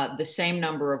the same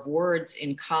number of words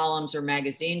in columns or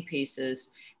magazine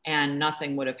pieces and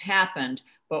nothing would have happened.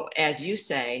 But as you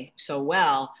say so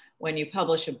well, when you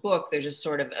publish a book, there's a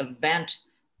sort of event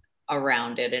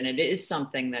around it, and it is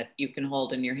something that you can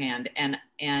hold in your hand. And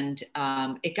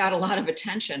it got a lot of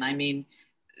attention. I mean,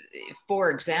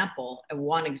 for example,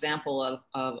 one example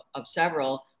of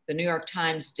several, the New York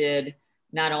Times did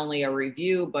not only a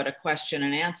review, but a question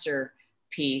and answer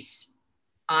piece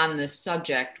on this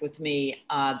subject with me.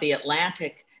 The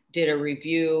Atlantic did a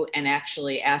review and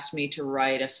actually asked me to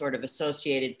write a sort of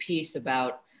associated piece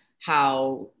about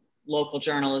how local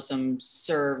journalism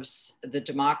serves the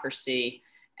democracy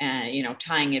and, you know,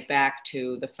 tying it back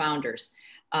to the founders.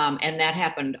 And that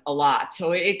happened a lot.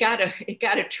 So it got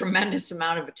a tremendous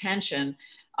amount of attention.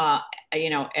 You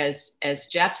know, as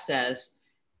Jeff says,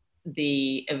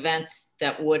 the events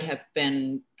that would have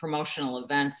been promotional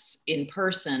events in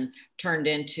person turned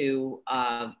into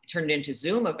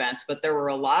Zoom events, but there were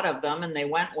a lot of them and they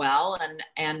went well.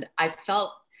 And I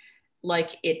felt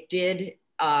like it did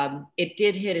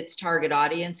hit its target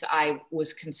audience. I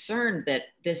was concerned that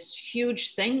this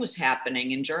huge thing was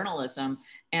happening in journalism,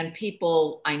 and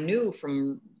people, I knew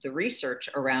from the research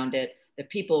around it that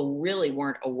people really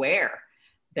weren't aware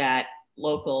that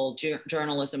local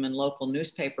journalism and local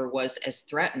newspaper was as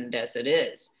threatened as it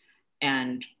is,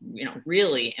 and, you know,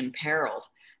 really imperiled.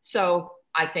 So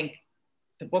I think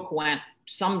the book went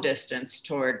some distance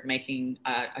toward making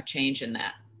a change in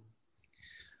that.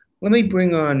 Let me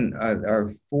bring on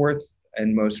our fourth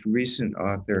and most recent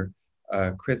author,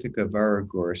 Krithika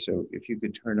Varagur. So if you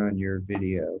could turn on your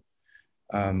video.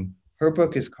 Her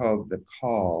book is called The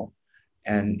Call,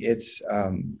 and it's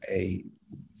a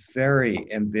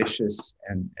very ambitious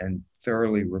and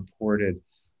thoroughly reported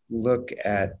look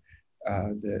at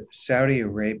the Saudi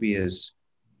Arabia's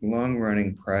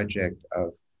long-running project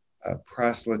of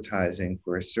proselytizing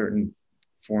for a certain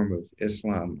form of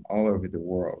Islam all over the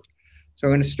world. So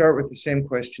I'm going to start with the same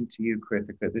question to you,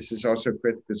 Krithika. This is also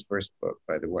Krithika's first book,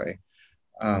 by the way.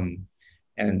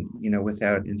 And, you know,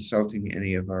 without insulting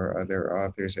any of our other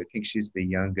authors, I think she's the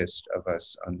youngest of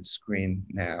us on the screen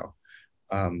now.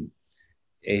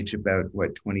 Age about,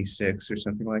 what, 26 or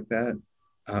something like that?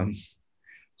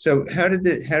 So how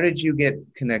did you get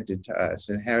connected to us,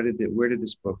 and where did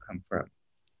this book come from?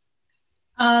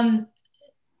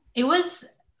 It was,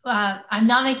 I'm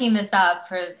not making this up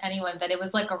for anyone, but it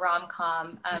was like a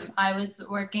rom-com. I was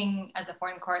working as a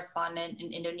foreign correspondent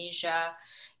in Indonesia,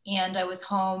 and I was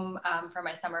home for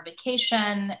my summer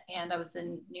vacation, and I was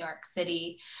in New York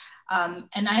City.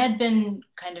 And I had been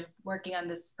kind of working on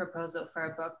this proposal for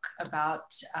a book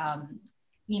about,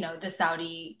 you know, the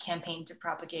Saudi campaign to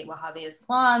propagate Wahhabi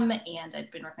Islam, and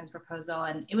I'd been working on this proposal,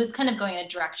 and it was kind of going in a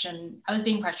direction, I was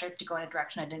being pressured to go in a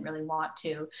direction I didn't really want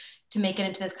to make it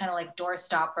into this kind of like door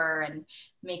stopper and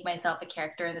make myself a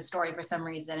character in the story for some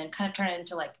reason, and kind of turn it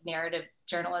into like narrative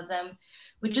journalism,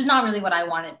 which is not really what I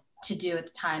wanted to do at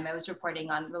the time. I was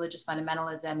reporting on religious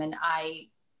fundamentalism, and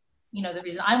you know, the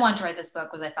reason I wanted to write this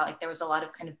book was I felt like there was a lot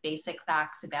of kind of basic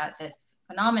facts about this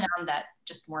phenomenon that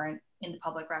just weren't in the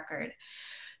public record.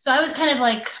 So I was kind of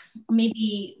like,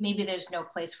 maybe there's no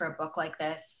place for a book like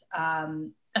this.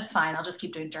 That's fine. I'll just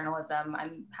keep doing journalism.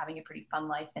 I'm having a pretty fun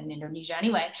life in Indonesia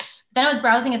anyway. Then I was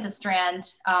browsing at the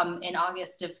Strand in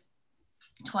August of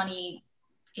 2015,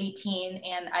 18,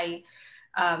 and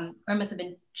or it must have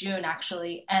been June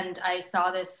actually, and I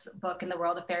saw this book in the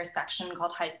World Affairs section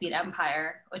called High Speed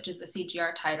Empire, which is a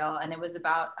CGR title, and it was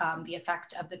about the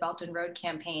effect of the Belt and Road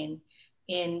campaign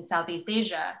in Southeast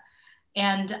Asia.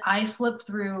 And I flipped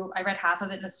through, I read half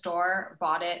of it in the store,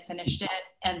 bought it, finished it,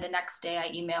 and the next day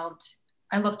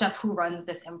I looked up who runs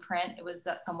this imprint. It was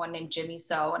someone named Jimmy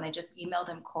So, and I just emailed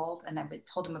him cold and I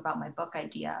told him about my book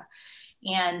idea.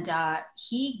 And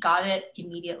he got it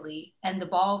immediately, and the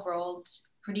ball rolled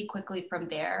pretty quickly from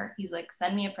there. He's like,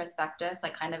 send me a prospectus. I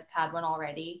kind of had one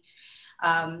already.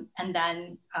 And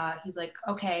then he's like,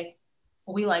 okay,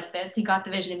 we like this. He got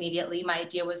the vision immediately. My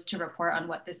idea was to report on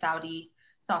what the Saudi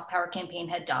soft power campaign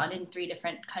had done in 3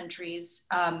 different countries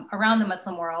around the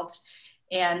Muslim world,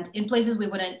 and in places we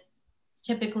wouldn't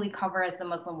typically cover as the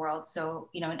Muslim world. So,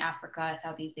 in Africa,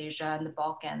 Southeast Asia, and the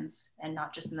Balkans, and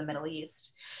not just in the Middle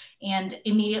East. And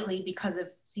immediately, because of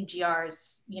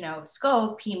CGR's,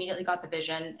 scope, he immediately got the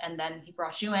vision, and then he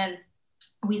brought you in.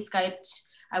 We Skyped.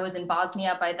 I was in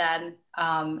Bosnia by then.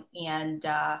 And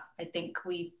I think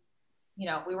we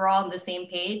were all on the same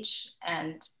page.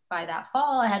 And by that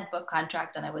fall, I had book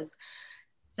contract and I was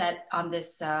set on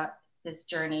this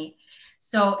journey.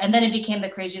 So, and then it became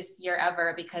the craziest year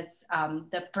ever because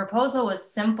the proposal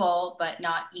was simple, but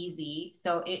not easy.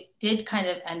 So it did kind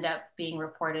of end up being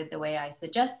reported the way I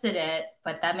suggested it,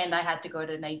 but that meant I had to go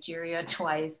to Nigeria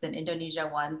twice, and Indonesia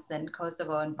once, and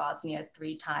Kosovo and Bosnia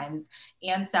 3 times,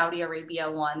 and Saudi Arabia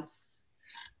once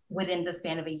within the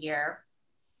span of a year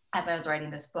as I was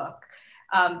writing this book.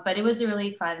 But it was a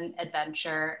really fun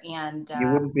adventure. And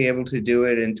you wouldn't be able to do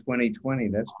it in 2020,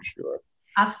 that's for sure.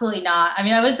 Absolutely not. I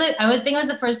mean, I would think it was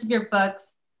the first of your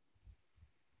books.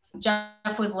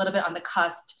 Jeff was a little bit on the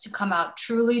cusp to come out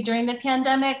truly during the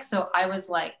pandemic. So I was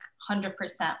like 100%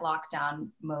 lockdown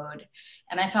mode.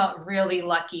 And I felt really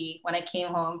lucky when I came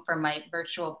home from my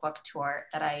virtual book tour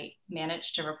that I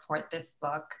managed to report this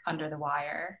book under the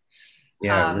wire.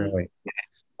 Yeah, really.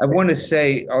 I want to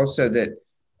say also that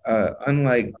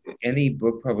unlike any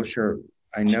book publisher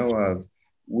I know of,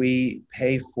 we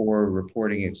pay for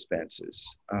reporting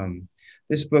expenses.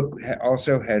 This book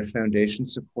also had foundation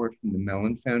support from the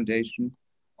Mellon Foundation,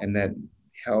 and that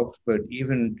helped, but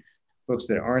even books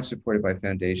that aren't supported by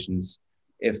foundations,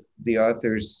 if the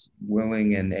author's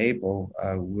willing and able,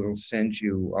 we'll send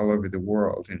you all over the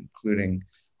world, including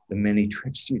the many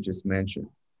trips you just mentioned.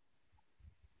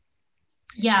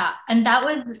 Yeah, and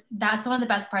that's one of the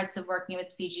best parts of working with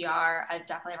CGR. I've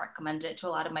definitely recommended it to a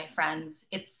lot of my friends.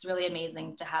 It's really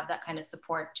amazing to have that kind of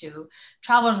support to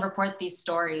travel and report these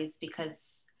stories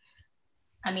because,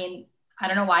 I mean, I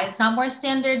don't know why it's not more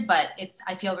standard, but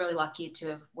I feel really lucky to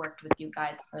have worked with you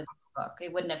guys for this book.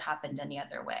 It wouldn't have happened any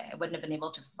other way. I wouldn't have been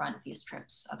able to front these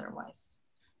trips otherwise.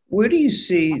 Where do you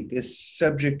see the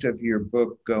subject of your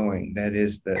book going? That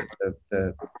is the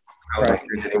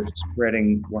project of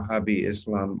spreading Wahhabi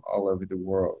Islam all over the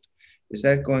world. Is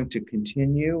that going to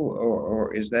continue,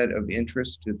 or is that of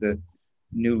interest to the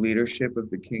new leadership of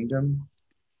the kingdom?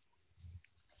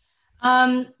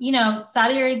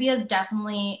 Saudi Arabia is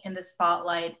definitely in the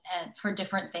spotlight and for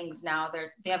different things now.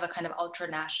 They have a kind of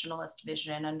ultra-nationalist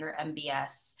vision under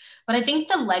MBS. But I think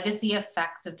the legacy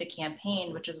effects of the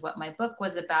campaign, which is what my book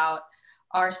was about,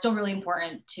 are still really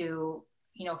important to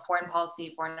foreign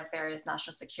policy, foreign affairs,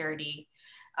 national security,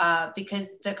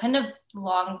 because the kind of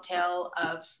long tail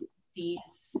of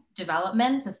these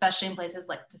developments, especially in places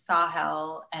like the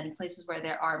Sahel and places where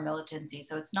there are militancies.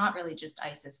 So it's not really just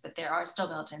ISIS, but there are still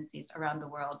militancies around the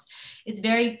world. It's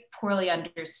very poorly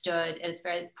understood and it's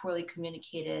very poorly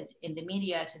communicated in the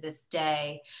media to this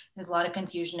day. There's a lot of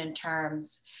confusion in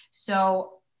terms.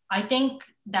 So I think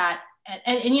that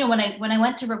when I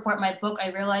went to report my book,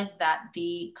 I realized that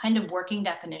the kind of working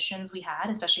definitions we had,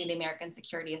 especially in the American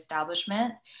security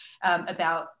establishment,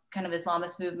 about kind of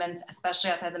Islamist movements,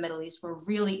 especially outside the Middle East, were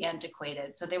really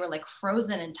antiquated. So they were like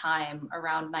frozen in time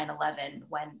around 9/11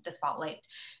 when the spotlight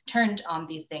turned on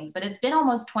these things. But it's been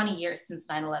almost 20 years since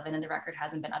 9/11 and the record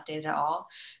hasn't been updated at all.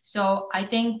 So I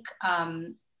think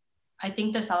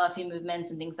the Salafi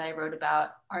movements and things that I wrote about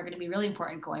are going to be really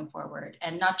important going forward,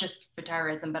 and not just for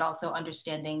terrorism, but also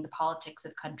understanding the politics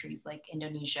of countries like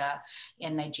Indonesia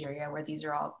and Nigeria, where these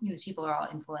people are all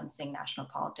influencing national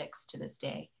politics to this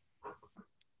day.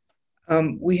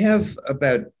 We have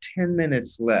about 10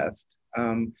 minutes left,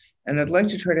 and I'd like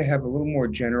to try to have a little more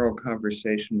general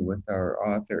conversation with our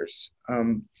authors.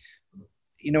 When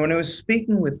I was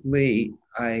speaking with Lee,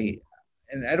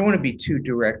 and I don't want to be too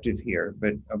directive here,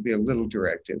 but I'll be a little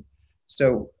directive.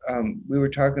 So we were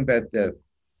talking about the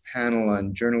panel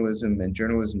on journalism and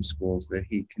journalism schools that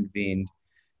he convened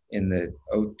in the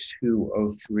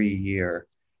 '02-'03 year,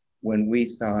 when we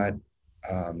thought,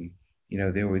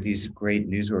 there were these great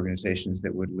news organizations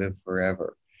that would live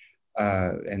forever.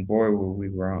 And boy, were we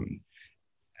wrong.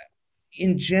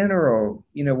 In general,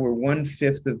 we're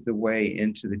 1/5 of the way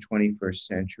into the 21st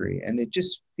century, and it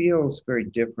just feels very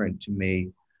different to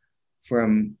me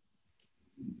from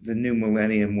the new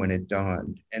millennium when it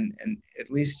dawned. And at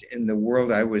least in the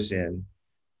world I was in,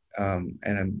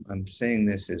 and I'm saying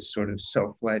this as sort of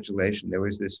self-flagellation, there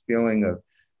was this feeling of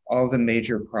all the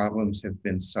major problems have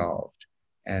been solved.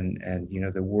 And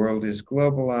the world is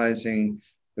globalizing,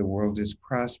 the world is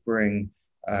prospering.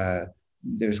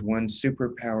 There's one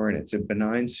superpower, and it's a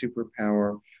benign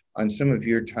superpower. On some of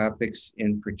your topics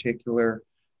in particular,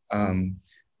 all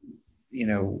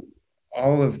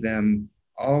of them,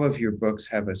 all of your books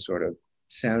have a sort of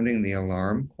sounding the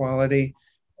alarm quality,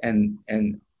 and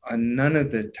on none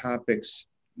of the topics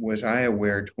was I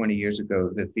aware 20 years ago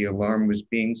that the alarm was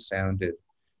being sounded,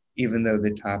 even though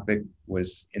the topic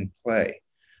was in play.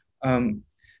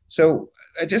 So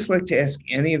I'd just like to ask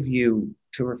any of you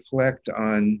to reflect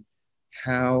on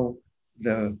how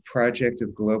the project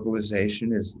of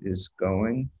globalization is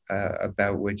going,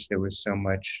 about which there was so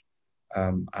much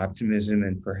optimism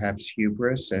and perhaps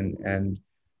hubris, and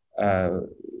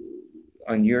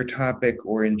on your topic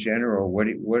or in general,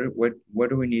 what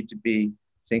do we need to be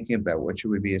thinking about? What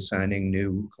should we be assigning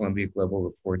new Columbia Global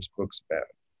Reports books about?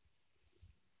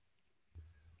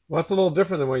 Well, it's a little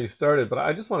different than where you started, but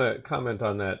I just want to comment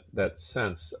on that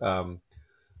sense.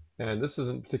 And this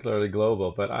isn't particularly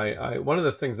global, but I one of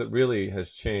the things that really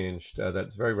has changed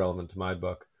that's very relevant to my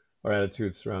book are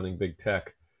attitudes surrounding big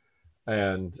tech.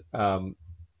 And, it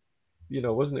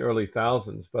wasn't the early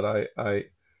thousands, but I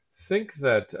think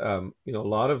that, a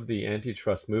lot of the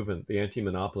antitrust movement, the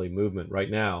anti-monopoly movement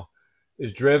right now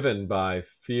is driven by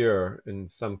fear, in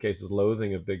some cases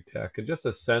loathing of big tech, and just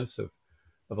a sense of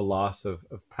a loss of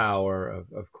power,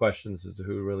 of questions as to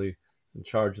who really is in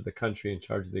charge of the country, in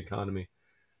charge of the economy.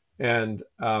 And,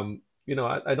 I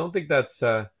don't think that's,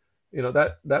 it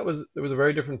was a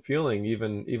very different feeling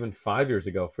even 5 years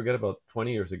ago, forget about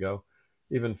 20 years ago,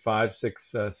 even 5,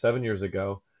 6, 7 years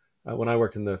ago, when I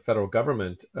worked in the federal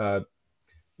government.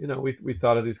 We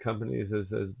thought of these companies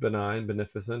as benign,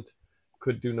 beneficent,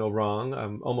 could do no wrong,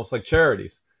 almost like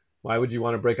charities. Why would you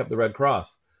want to break up the Red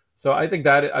Cross? So I think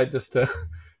that I just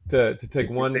to take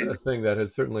one thing that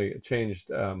has certainly changed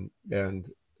and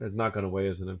has not gone away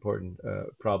as an important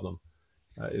problem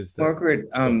is that Margaret,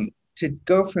 to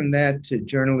go from that to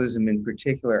journalism in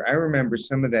particular, I remember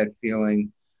some of that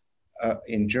feeling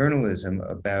in journalism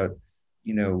about,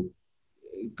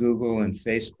 Google and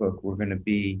Facebook were going to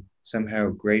be somehow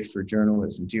great for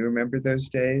journalism. Do you remember those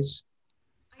days?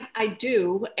 I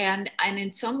do, and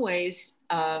in some ways,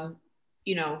 the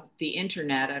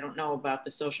internet. I don't know about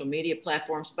the social media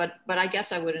platforms, but I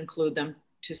guess I would include them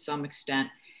to some extent.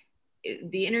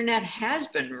 The internet has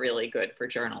been really good for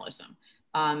journalism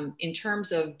in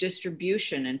terms of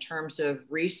distribution, in terms of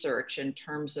research, in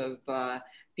terms of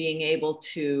being able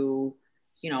to,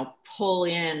 pull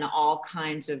in all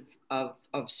kinds of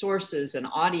sources and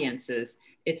audiences.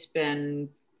 It's been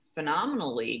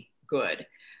phenomenally good,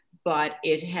 but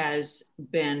it has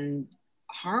been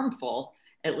harmful,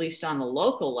 at least on the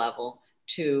local level,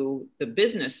 to the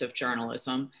business of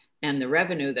journalism and the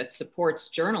revenue that supports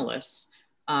journalists.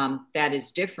 That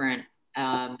is different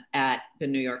at the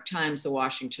New York Times, the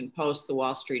Washington Post, the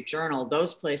Wall Street Journal.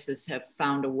 Those places have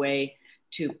found a way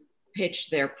to pitch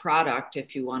their product,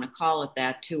 if you want to call it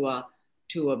that, to a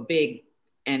big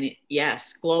and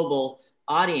yes, global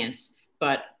audience.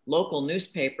 But local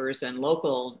newspapers and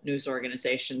local news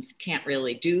organizations can't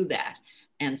really do that.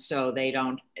 And so they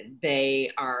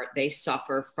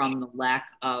suffer from the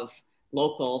lack of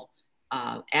local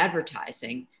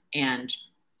advertising, and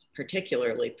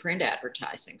particularly print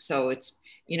advertising. So it's,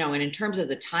 and in terms of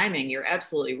the timing, you're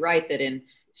absolutely right that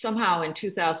somehow in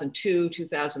 2002,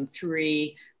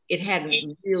 2003, it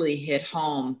hadn't really hit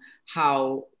home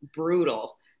how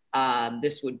brutal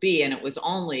this would be. And it was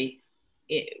only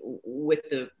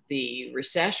with the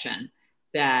recession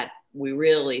that we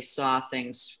really saw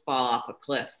things fall off a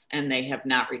cliff, and they have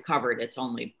not recovered. It's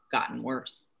only gotten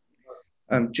worse.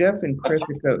 Jeff and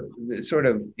Krithika, sort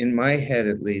of in my head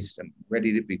at least, I'm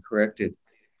ready to be corrected,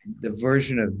 the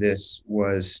version of this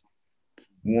was,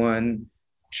 one,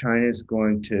 China's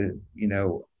going to,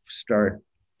 start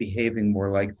behaving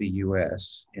more like the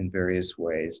US in various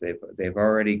ways. They've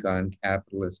already gone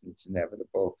capitalist, and it's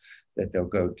inevitable that they'll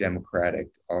go democratic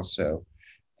also.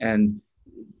 And,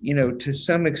 to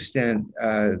some extent,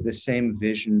 the same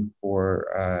vision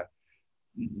for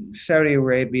Saudi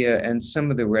Arabia and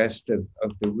some of the rest of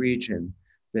the region,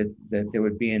 that there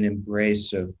would be an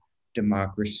embrace of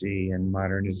democracy and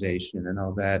modernization and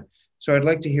all that. So I'd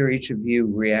like to hear each of you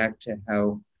react to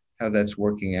how that's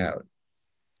working out.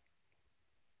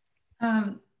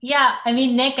 Yeah, I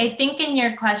mean, Nick, I think in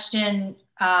your question,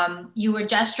 you were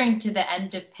gesturing to the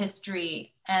end of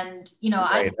history. And,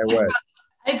 Right,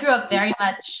 I grew up very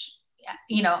much,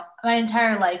 my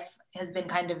entire life has been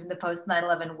kind of in the post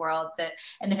 9/11 world. The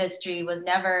end of history was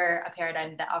never a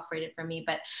paradigm that operated for me.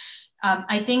 But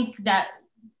I think that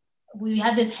we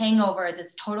had this hangover,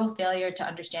 this total failure to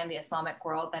understand the Islamic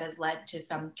world that has led to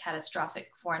some catastrophic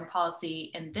foreign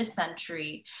policy in this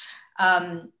century.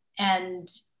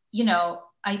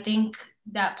 I think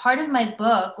that part of my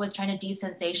book was trying to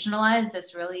desensationalize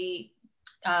this really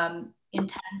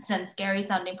intense and scary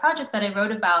sounding project that I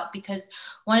wrote about, because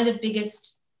one of the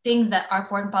biggest things that our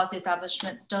foreign policy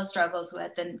establishment still struggles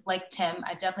with, and like Tim,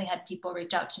 I've definitely had people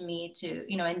reach out to me to,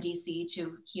 in DC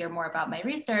to hear more about my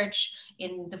research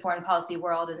in the foreign policy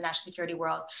world and the national security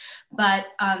world. But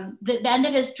the end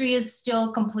of history is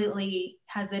still completely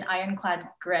has an ironclad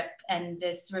grip, and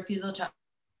this refusal to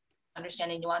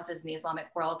understanding nuances in the Islamic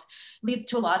world leads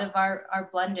to a lot of our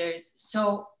blunders.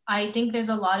 So I think there's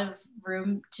a lot of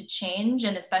room to change,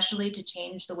 and especially to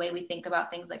change the way we think about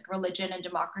things like religion and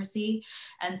democracy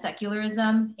and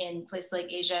secularism in places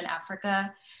like Asia and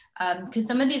Africa. Because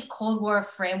some of these Cold War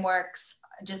frameworks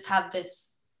just have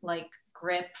this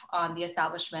grip on the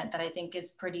establishment that I think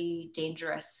is pretty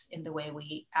dangerous in the way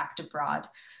we act abroad.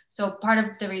 So part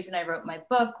of the reason I wrote my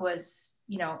book was,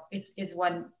 is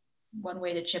one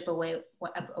way to chip away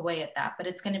at that, but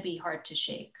it's going to be hard to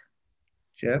shake.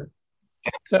 Jeff?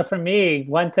 So for me,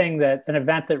 an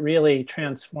event that really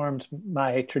transformed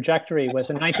my trajectory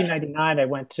was in 1999, I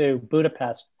went to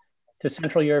Budapest, to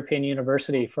Central European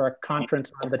University, for a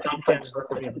conference on the 10th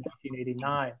anniversary of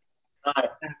 1989.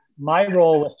 And my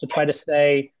role was to try to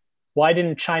say, why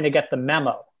didn't China get the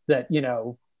memo that,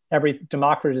 every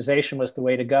democratization was the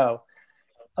way to go?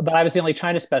 But I was the only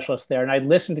China specialist there. And I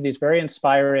listened to these very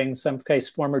inspiring, some case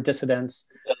former dissidents,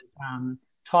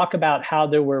 talk about how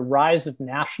there were rise of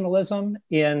nationalism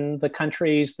in the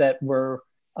countries that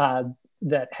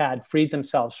had freed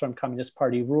themselves from Communist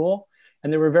Party rule.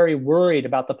 And they were very worried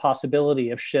about the possibility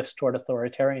of shifts toward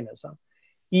authoritarianism,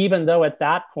 even though at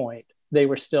that point they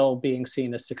were still being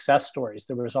seen as success stories.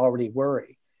 There was already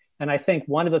worry. And I think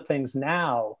one of the things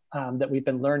now that we've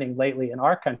been learning lately in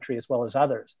our country, as well as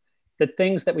others, that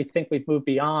things that we think we've moved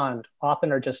beyond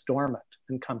often are just dormant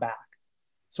and come back.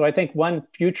 So I think one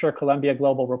future Columbia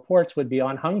Global Reports would be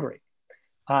on Hungary.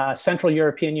 Central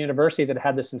European University, that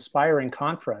had this inspiring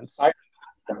conference,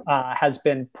 has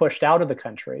been pushed out of the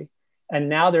country. And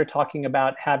now they're talking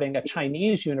about having a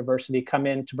Chinese university come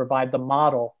in to provide the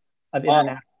model of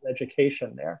international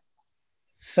education there.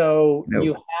 So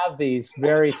you have these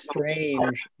very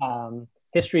strange,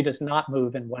 history does not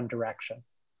move in one direction.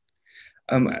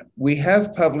 We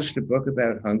have published a book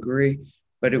about Hungary,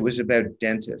 but it was about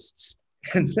dentists.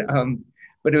 And,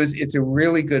 but it's a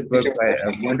really good book by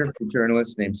a wonderful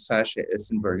journalist named Sasha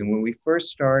Issenberg. And when we first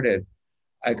started,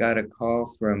 I got a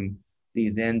call from the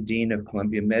then dean of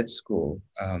Columbia Med School,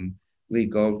 Lee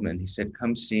Goldman. He said,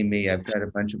 come see me, I've got a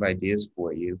bunch of ideas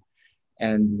for you.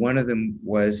 And one of them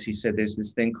was, he said, there's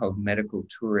this thing called medical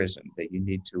tourism that you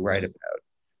need to write about,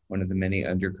 one of the many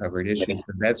undercovered issues.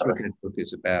 So that's what that book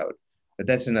is about. But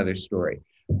that's another story.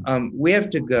 We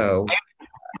have to go.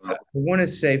 I want to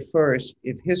say first,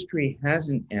 if history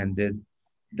hasn't ended,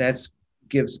 that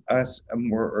gives us a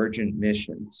more urgent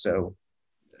mission. So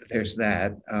there's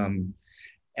that.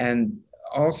 And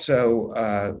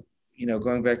also,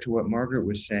 going back to what Margaret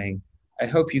was saying, I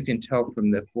hope you can tell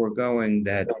from the foregoing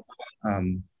that,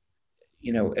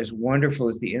 as wonderful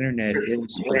as the internet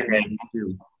is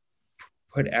to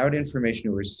put out information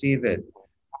or receive it,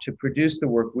 to produce the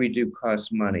work we do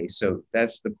costs money. So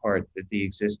that's the part that the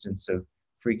existence of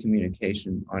free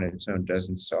communication on its own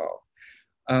doesn't solve.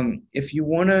 If you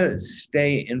want to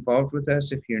stay involved with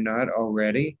us, if you're not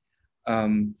already,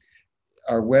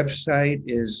 our website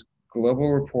is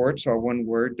Global Reports, all one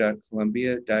word,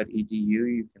 .columbia.edu.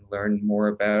 You can learn more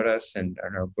about us and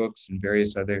our books and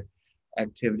various other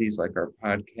activities like our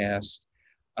podcast.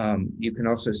 You can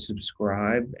also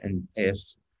subscribe and pay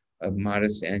us a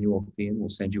modest annual fee, and we'll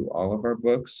send you all of our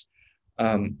books.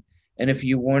 And if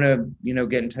you want to,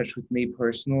 get in touch with me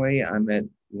personally, I'm at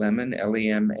Lemann,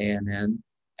 Lemann,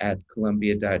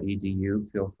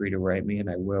 @columbia.edu. Feel free to write me and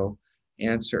I will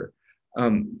answer.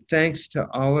 Thanks to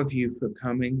all of you for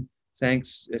coming.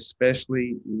 Thanks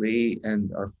especially Lee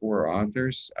and our 4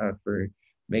 authors for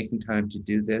making time to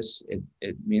do this.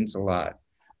 It means a lot.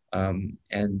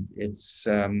 And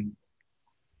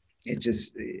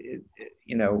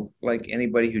you know, like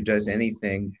anybody who does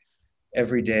anything,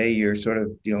 every day you're sort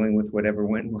of dealing with whatever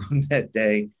went wrong that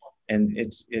day. And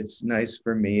it's nice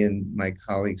for me and my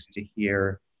colleagues to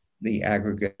hear the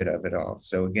aggregate of it all.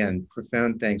 So again,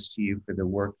 profound thanks to you for the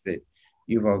work that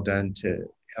you've all done to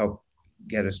help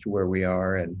get us to where we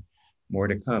are, and more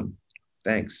to come.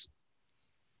 Thanks.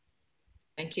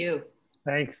 Thank you.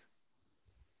 Thanks.